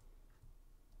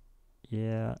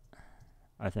 Yeah,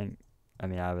 I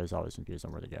mean, I was always confused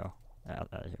on where to go out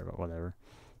of here, but whatever.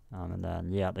 And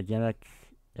then yeah, the gimmick,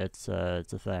 it's a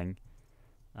thing.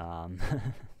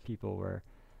 People were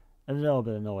a little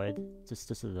bit annoyed,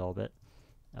 just a little bit.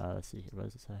 Let's see, what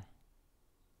does it say?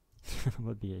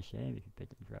 Would be a shame if you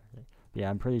picked it correctly. But yeah,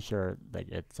 I'm pretty sure like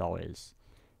it's always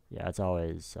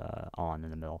on in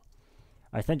the middle.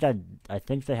 I think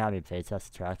they had me play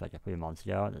test the track like a few months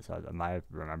ago, and so I might have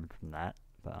remembered from that.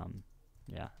 But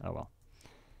yeah, oh well.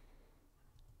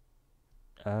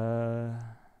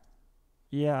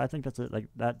 Yeah, I think that's it. Like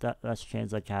that's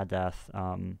changed like CAD death.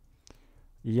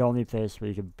 The only place where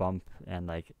you can bump and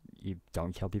like you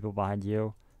don't kill people behind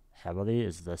you heavily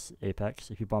is this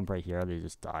apex. If you bump right here, they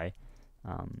just die.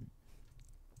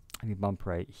 If you bump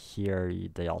right here,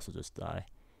 they also just die.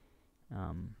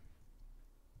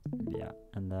 Yeah,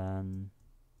 and then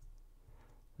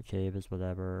the cave is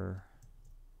whatever.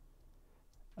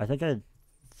 I think I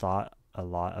thought a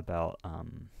lot about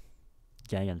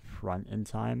getting in front in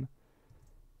time.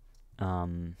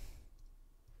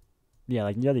 Yeah,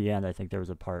 like near the end, I think there was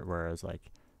a part where it was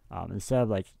like, instead of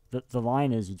like, the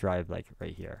line is you drive like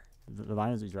right here. The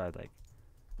line is you drive like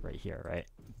right here, right?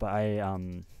 But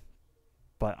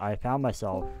I found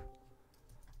myself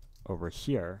over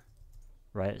here,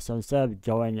 right? So instead of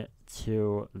going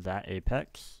to that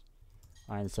apex,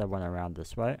 I instead went around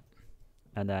this way,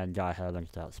 and then got ahead of them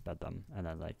to outsped them, and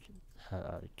then like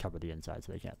cover the inside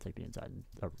so they can't take the inside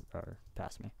or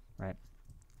pass me, right?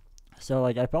 So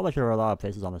like I felt like there were a lot of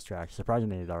places on this track.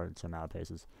 Surprisingly, there were some amount of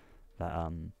places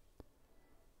that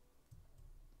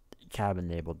cab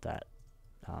enabled that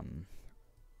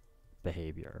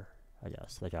behavior, I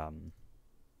guess. Like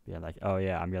being like, oh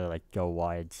yeah, I'm gonna like go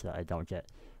wide so I don't get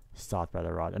stopped by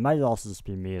the rod. It might also just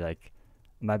be me, like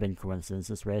it might have been coincidence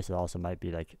this race. It also might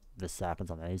be like this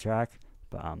happens on any track.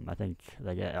 But I think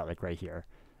like like right here.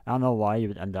 I don't know why you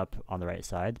would end up on the right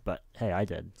side, but hey, I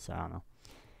did, so I don't know.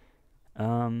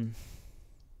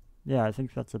 Yeah, I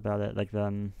think that's about it. Like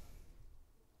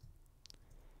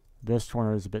this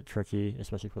corner is a bit tricky,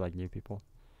 especially for like new people.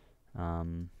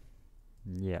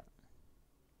 Yeah.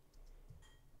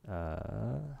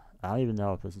 I don't even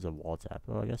know if this is a wall tap.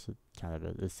 Well, I guess it kind of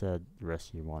is. It's a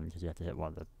risky one because you have to hit one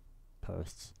of the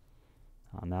posts.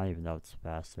 I don't even know if it's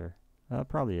faster. It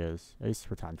probably is, at least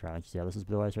for time trialing. Yeah, this is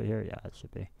blue eyes right here. Yeah, it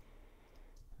should be.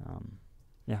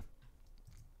 Yeah.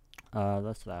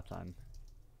 That's lap time.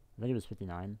 I think it was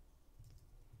 59.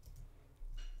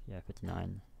 Yeah,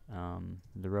 59.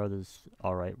 The road is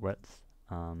alright width.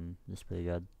 It's pretty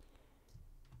good.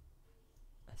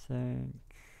 I think.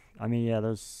 I mean, yeah,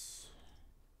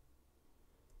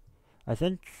 I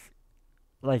think,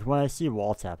 like, when I see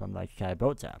wall tap, I'm like, can I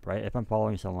boat tap, right? If I'm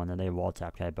following someone and they wall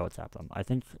tap, can I boat tap them? I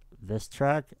think this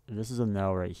track, this is a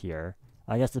no right here.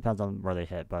 I guess it depends on where they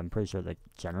hit, but I'm pretty sure, like,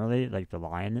 generally, like, the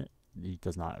line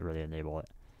does not really enable it.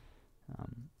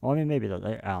 Well, I mean, maybe I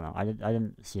don't know. I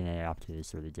didn't see any opportunities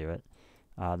to really do it.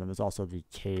 Then there's also the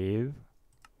cave.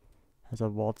 Has a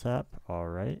wall tap. All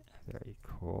right, very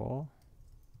cool.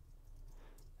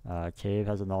 Cave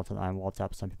has an alternate line wall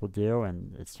tap. Some people do,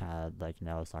 and it's kind of like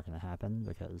no, it's not gonna happen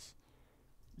because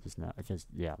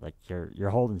yeah, like you're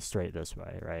holding straight this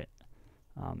way, right?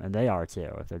 And they are too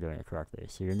if they're doing it correctly.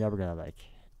 So you're never gonna like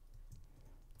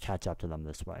catch up to them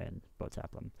this way and boat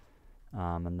tap them.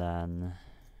 And then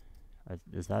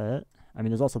is that it? I mean,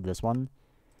 there's also this one,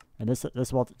 and this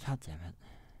wall. God damn it!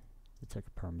 It took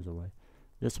perms away.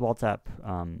 This wall tap.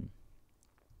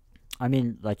 I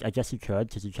mean, like I guess you could,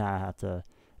 because you kind of have to.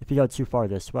 If you go too far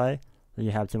this way, then you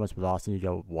have too much velocity. You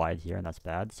go wide here, and that's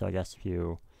bad. So I guess if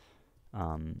you,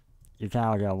 you're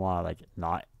kind of gonna want to like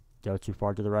not go too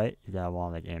far to the right. You're gonna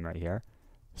want to like aim right here.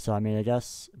 So I mean, I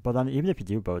guess, but then even if you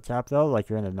do boat tap though, like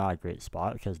you're in a not a great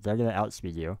spot because they're gonna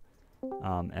outspeed you,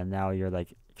 and now you're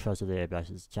like close to the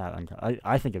apex. Is kind of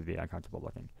I think it'd be uncomfortable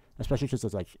looking, especially because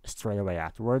it's like straight away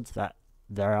afterwards that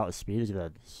their outspeed is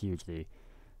gonna hugely,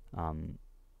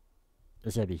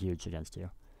 it's gonna be huge against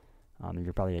you. And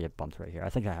you're probably gonna get bumped right here. I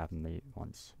think that happened maybe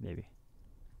once, maybe.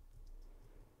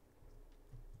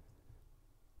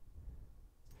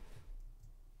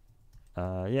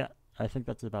 Yeah, I think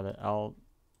that's about it. I'll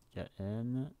get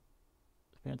in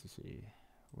fantasy.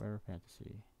 Where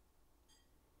fantasy?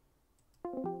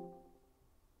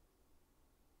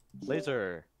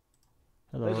 Laser.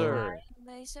 Hello. Laser.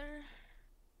 Laser.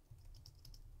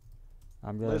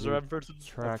 I'm gonna Laser. I'm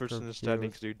track first in the review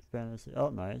standings, with dude. fantasy. Oh,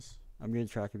 nice. I'm gonna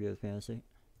track review with fantasy.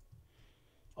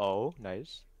 Oh,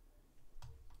 nice.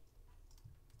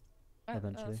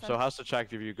 Eventually. So how's the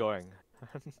track review going?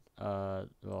 Well,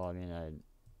 I mean,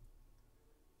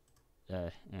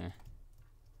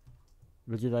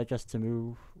 Would you like us to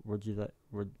move? Would you like?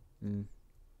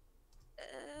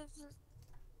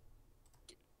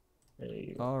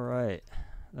 All right,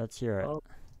 let's hear it.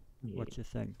 What you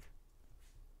think?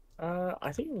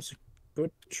 I think it was a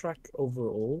good track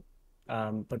overall,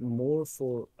 but more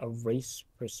for a race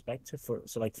perspective. For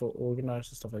organizers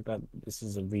and stuff like that, this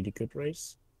is a really good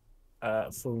race.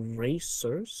 For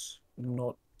racers,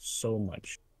 not so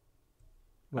much.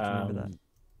 What do you mean by that?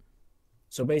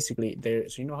 So basically,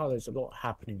 so you know how there's a lot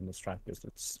happening in this track. There's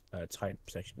this tight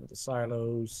section of the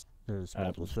silos. There's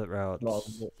multiple split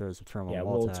routes. There's a terminal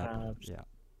wall tap. Yeah.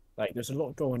 Like there's a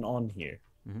lot going on here,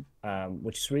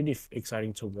 which is really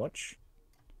exciting to watch.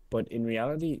 But in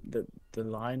reality, the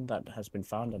line that has been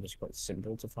found that is quite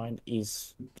simple to find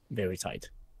is very tight,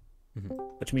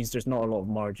 which means there's not a lot of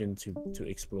margin to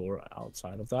explore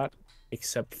outside of that,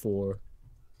 except for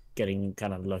getting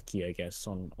kind of lucky, I guess,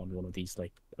 on one of these,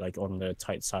 like on the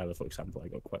tight silo, for example. I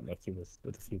got quite lucky with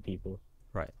a few people.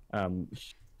 Right.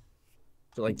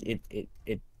 So like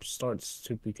it starts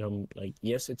to become like,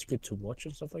 yes, it's good to watch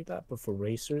and stuff like that, but for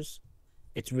racers,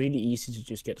 it's really easy to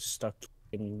just get stuck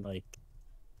in like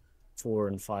 4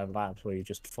 and 5 laps where you're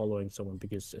just following someone,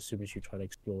 because as soon as you try to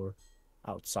explore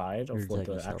outside of what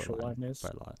the actual line is,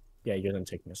 yeah, you're then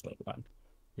taking a slow line.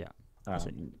 Yeah.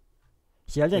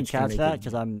 See, I didn't catch that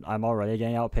because I'm already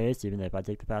getting outpaced, even if I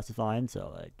take the fastest line.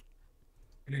 So like,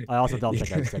 I also don't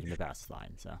think I was taking the fastest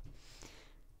line. So.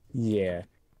 Yeah,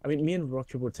 I mean, me and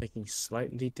Rocket were taking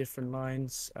slightly different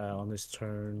lines on this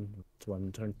turn.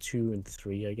 Turn 2 and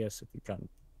 3, I guess, if you count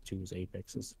 2 as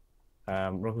apexes.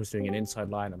 Rocket was doing an inside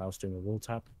line, and I was doing a wall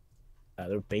tap.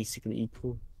 They're basically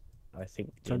equal. I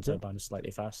think the inside line is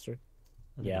slightly faster.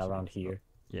 Yeah, around here.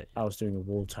 Yeah. I was doing a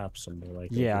wall tap somewhere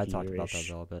like I talked about that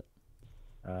a little bit.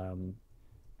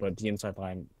 But the inside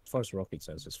line, as far as Rocket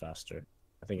says, is faster.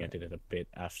 I think I did it a bit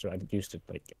after. I used it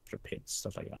like after pits,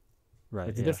 stuff like that. Right.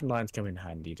 Like, the different lines come in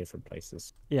handy, different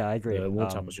places. Yeah, I agree. The wall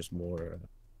tap was just more.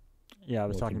 Yeah, I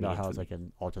was talking about how it's like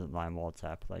an alternate line wall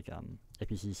tap. Like, if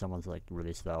you see someone's like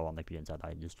really slow on like the inside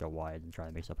line, just go wide and try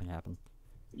to make something happen.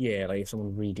 Yeah, like if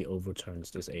someone really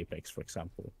overturns this apex, for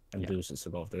example, and loses a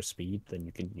lot of their speed, then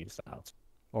you can use that.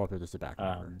 Or if they're just a back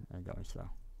and going slow.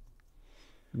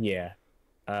 Yeah.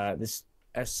 This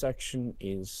S section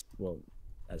is, well,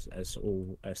 as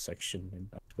all S section in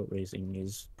basketball racing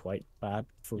is quite bad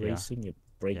for racing. It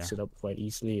breaks it up quite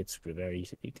easily. It's very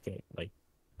easy to get like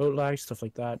boat lag, stuff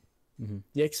like that.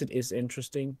 The exit is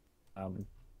interesting.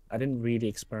 I didn't really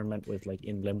experiment with like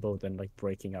in limbo, then like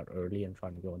breaking out early and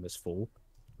trying to go on this full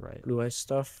blue ice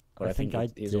stuff. But I think I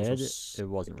it did. It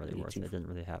wasn't really worth it. It didn't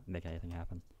really make anything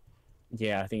happen.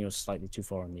 Yeah, I think it was slightly too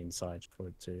far on the inside for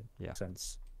it to make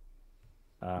sense.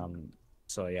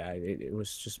 So yeah, it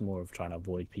was just more of trying to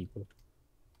avoid people.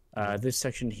 This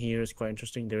section here is quite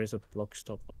interesting. There is a block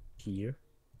stop here.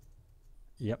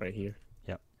 Yep. Right here.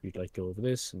 Yep. You'd like go over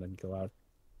this and then go out.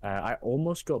 I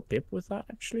almost got bip with that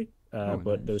actually, but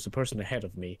nice. there was a person ahead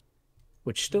of me,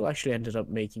 which still actually ended up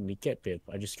making me get bip.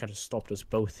 I just kind of stopped us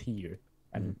both here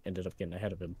and ended up getting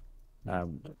ahead of him.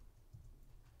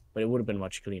 But it would have been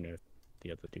much cleaner if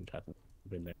the other dude hadn't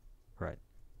been there. Right.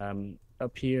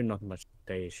 Up here, not much to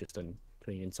say. It's just an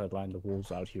clean inside line. The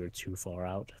walls out here are too far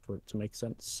out for it to make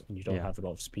sense, and you don't have a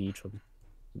lot of speed from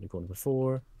the corner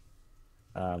before.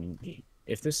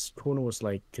 If this corner was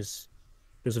like, because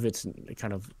of its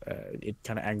kind of it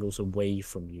kind of angles away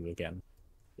from you again.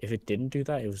 If it didn't do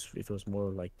that, if it was more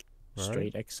like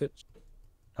straight exit.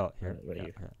 Oh, here, right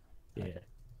here. Yeah.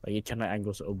 Like it kind of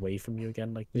angles away from you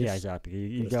again, like this. Yeah, exactly.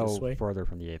 You go further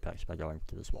from the apex by going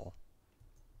to this wall.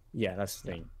 Yeah, that's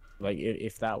the thing. Like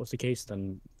if that was the case,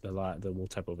 then the wall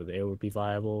tap over there would be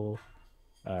viable.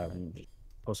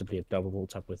 Possibly a double wall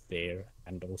tap with there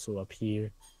and also up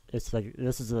here. It's like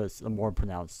this is a more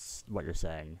pronounced what you're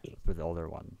saying for the older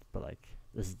one, but like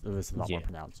this is a lot more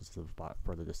pronounced. This is a lot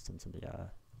further distance in the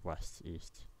west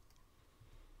east.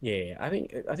 Yeah, I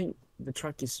think the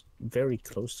track is very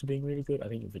close to being really good. I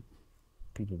think if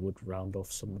people would round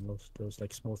off some of those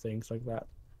like small things like that,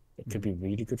 it could be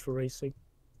really good for racing.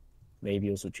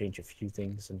 Maybe also change a few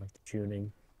things in like the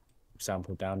tuning. For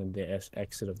example, down in the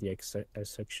exit of the S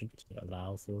section to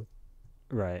allow for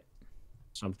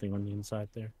something on the inside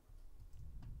there.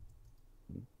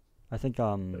 I think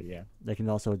they can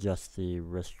also adjust the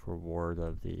risk reward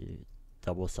of the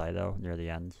double Cyto near the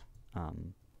end.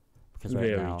 Because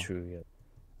right now, true, yeah.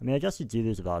 I mean, I guess you do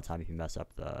lose a lot of time if you mess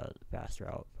up the fast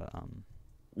route, but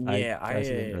I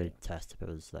didn't really test if it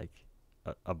was like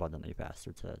abundantly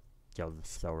faster to go the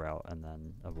slow route and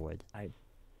then avoid.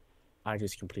 I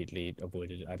just completely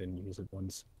avoided it. I didn't use it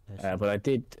once, but I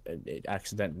did it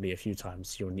accidentally a few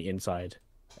times here on the inside.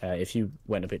 If you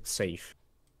went a bit safe,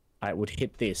 I would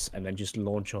hit this and then just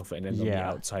launch off and then on the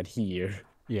outside here,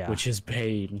 which is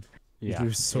pain. You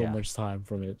lose so much time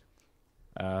from it.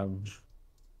 Yeah,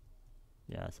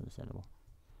 that's understandable.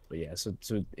 But yeah, so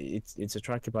it's a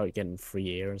track about getting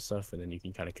free air and stuff, and then you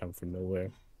can kind of come from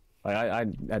nowhere. I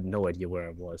had no idea where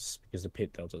I was because the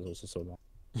pit delta was also so long.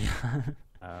 Yeah.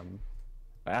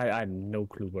 I had no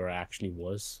clue where I actually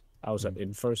was. I was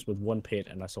in first with one pit,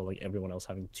 and I saw like everyone else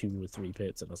having 2 or 3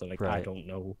 pits, and I was like, I don't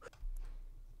know.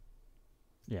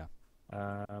 Yeah.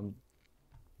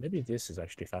 Maybe this is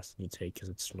actually faster to take because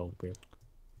it's longer.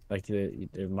 Like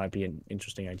there might be an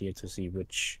interesting idea to see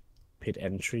which pit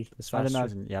entry is faster.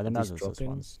 I'd imagine it's this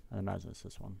one. I'd imagine it's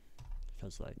this one,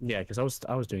 because like because I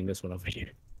was doing this one over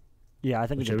here. Yeah, I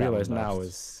think which I realize now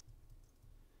is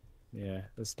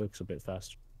this looks a bit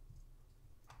faster.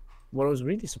 What I was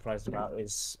really surprised about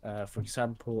is, for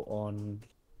example, on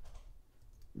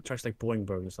tracks like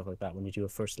Boingburg and stuff like that, when you do a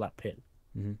first lap pit,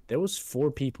 there was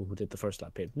 4 people who did the first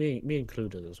lap pit, me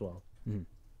included as well.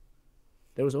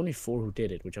 There was only 4 who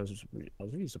did it, which I was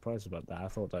really surprised about that. I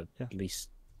thought that at least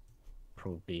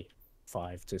probably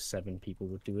 5 to 7 people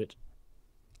would do it.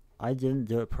 I didn't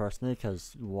do it personally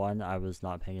because, one, I was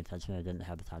not paying attention. I didn't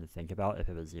have the time to think about if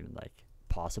it was even like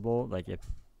possible, like if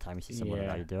timing system would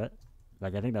allow you to do it.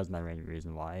 Like I think that was my main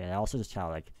reason why. And I also just kind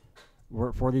of like,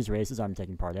 for these races I'm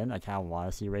taking part in, I kind of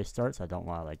want to see race starts. I don't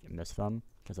want to like miss them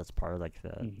because that's part of like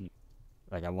the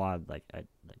like I want to like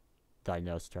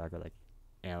diagnose track or like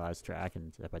analyze track,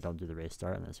 and if I don't do the race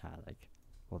start, and it's kind of like,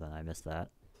 well then I missed that,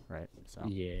 right? So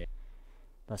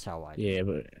that's how I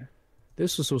but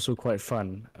this was also quite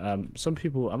fun. Some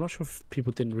people, I'm not sure if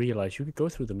people didn't realize you could go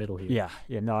through the middle here.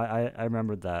 No, I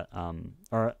remembered that,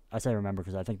 or I say remember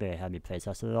because I think they had me play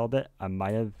test it a little bit. They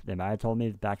might have told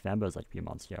me back then, but it was like a few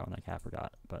months ago and I kind of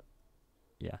forgot. But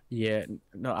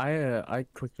no, I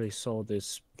quickly saw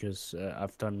this because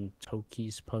I've done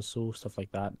Toki's puzzle, stuff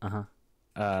like that.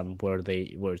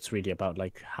 Where it's really about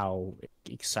like how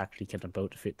exactly can a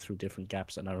boat fit through different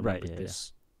gaps, and I remember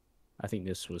this. I think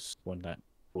this was one that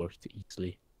worked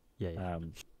easily.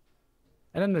 And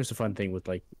then there's a fun thing with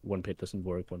like one pit doesn't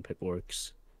work, one pit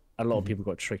works. A lot of people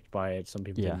got tricked by it. Some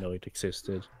people didn't know it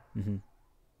existed.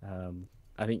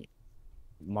 I think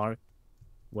Mark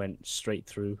went straight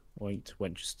through. Oink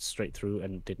went just straight through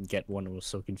and didn't get one and was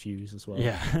so confused as well.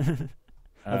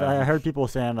 I heard people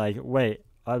saying like, wait,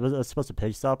 I was supposed to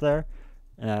pig stop there,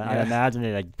 and I imagine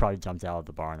they like probably jumped out of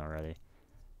the barn already.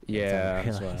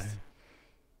 That's why.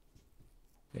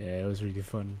 It was really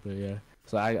fun, but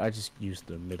so I just used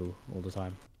the middle all the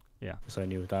time. So I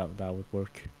knew that would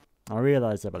work. I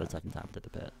realized that by the second time I did the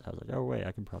pit. I was like, oh wait,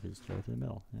 I can probably just go through the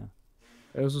middle.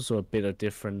 There was also a bit of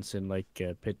difference in like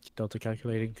pit delta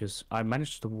calculating, because I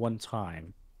managed to one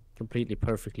time completely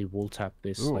perfectly wall tap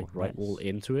this wall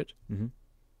into it.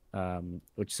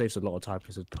 which saves a lot of time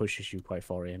because it pushes you quite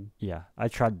far in. Yeah, I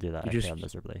tried to do that. You I just- failed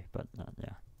miserably, but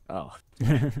yeah. Oh,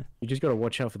 you just gotta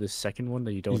watch out for this second one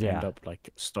that you don't end Yeah. up like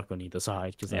stuck on either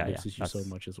side because that Yeah, loses you so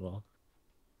that's- much as well.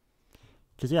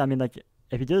 Because yeah, I mean, like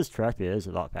if you do this correctly, it is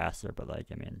a lot faster. But like,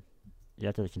 I mean, you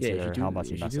have to Yeah, if consider you do, how much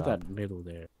you if you mess do up. that middle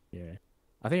there, yeah.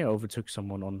 I think I overtook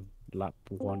someone on lap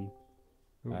 1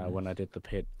 Ooh, when I nice. did the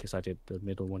pit because I did the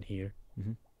middle one here.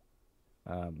 Mhm.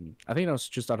 I think that was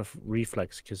just out of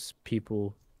reflex because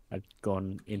people had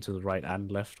gone into the right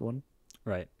and left one.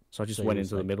 Right. So I just So you went was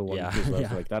into the like- middle one yeah, because I was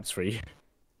yeah. like, that's free.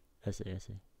 I see. I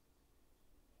see.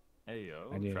 Hey yo,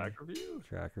 And yeah. track review.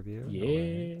 Track review. no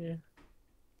way.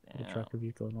 Yeah. The track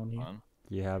review going on here. Fun.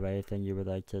 Do you have anything you would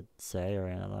like to say or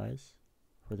analyze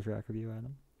for the track review,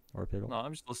 Adam, or Piddle? No,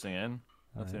 I'm just listening in. Nothing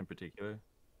Alright. in particular.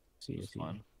 See, It's see.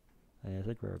 fun. I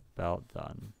think we're about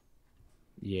done.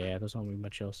 Yeah, there's not really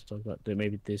much else to talk about. There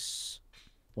maybe this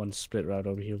one split route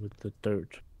over here with the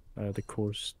dirt, the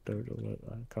coarse dirt, or what,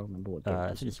 I can't remember what dirt. I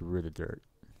this think is. it's rooted dirt.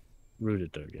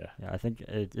 Rooted dirt, yeah. Yeah, I think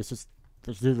it's just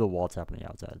due to the wall tap on the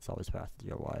outside. It's always fast to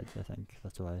go wide. I think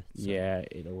that's why. it's, Yeah,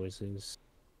 it always is.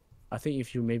 I think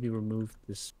if you maybe remove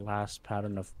this last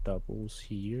pattern of doubles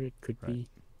here, it could Right. be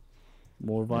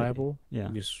more Maybe. viable. Yeah.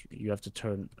 Because you have to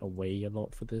turn away a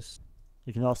lot for this.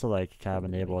 You can also like kind of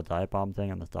enable a dive bomb thing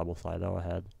on this double slido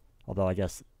ahead. Although I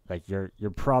guess like you're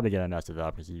probably gonna mess it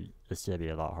up because it's gonna be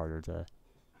a lot harder to.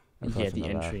 approach Yeah, from the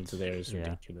entry left. into there is Yeah.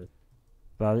 ridiculous.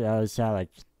 But I was kind of like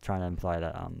trying to imply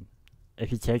that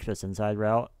if you take this inside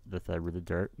route with the rooted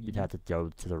dirt, you'd have to go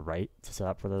to the right to set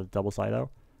up for the double slido.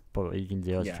 But what you can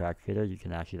do as a Yeah. track creator, you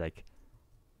can actually like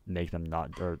make them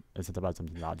not or incentivize them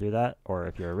to not do that. Or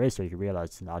if you're a racer, you can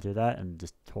realize to not do that and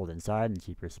just hold inside and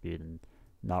keep your speed and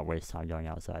not waste time going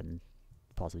outside and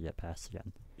possibly get past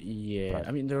again. Yeah, But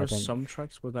I mean, there I are think some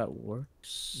tracks where that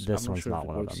works. This I'm one's sure if not it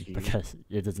one of works them here. because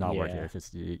it does not work here. Yeah. It's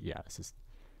just it's just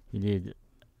you need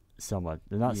so much.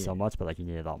 Not so Yeah. much, but like you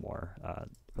need a lot more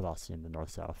velocity in the north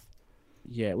south.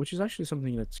 Yeah, which is actually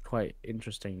something that's quite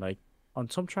interesting. Like on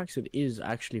some tracks, it is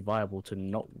actually viable to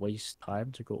not waste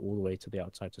time to go all the way to the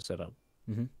outside to set up.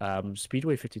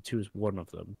 Speedway 52 is one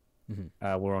of them.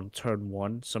 Where on turn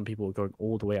 1, some people were going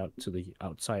all the way out to the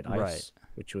outside ice, Right.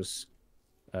 which was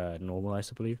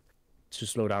normalized, I believe, to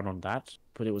slow down on that.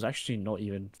 But it was actually not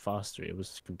even faster. It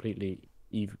was completely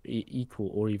equal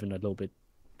or even a little bit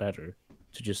better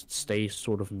to just stay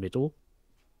sort of middle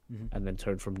and then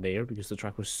turn from there because the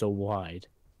track was so wide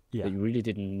Yeah. that you really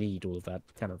didn't need all of that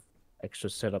kind of extra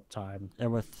setup time.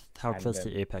 And with how And close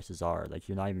then- the apexes are, like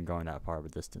you're not even going that far of a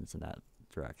distance in that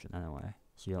direction anyway,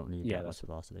 so you don't need Yeah, that much that's-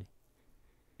 velocity.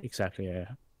 Exactly,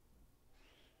 yeah.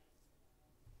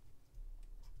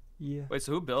 Yeah. Wait,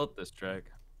 so who built this track?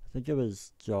 I think it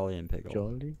was Jolly and Pickle.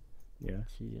 Jolly? Yeah.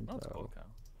 Key and That's Toe. cool,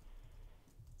 Kyle.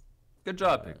 Good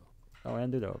job, Pickle. Oh,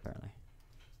 and Ludo apparently.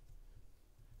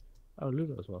 Oh,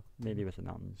 Ludo as well. Maybe with the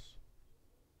mountains,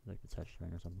 like the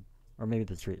texturing or something, or maybe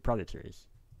the tree. Probably the trees.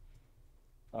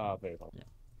 Very well. Yeah.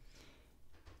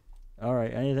 All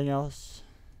right. Anything else?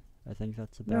 I think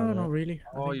that's about No, it. not really.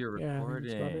 I Oh, think- you're yeah, I think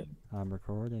that's about it. recording. I'm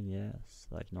recording. Yes,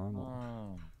 like normal.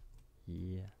 Oh.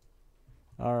 Yeah.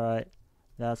 All right.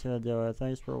 That's gonna do it.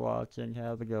 Thanks for watching.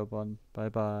 Have a good one. Bye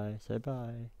bye. Say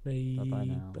bye. Bye. Bye bye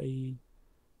now. Bye.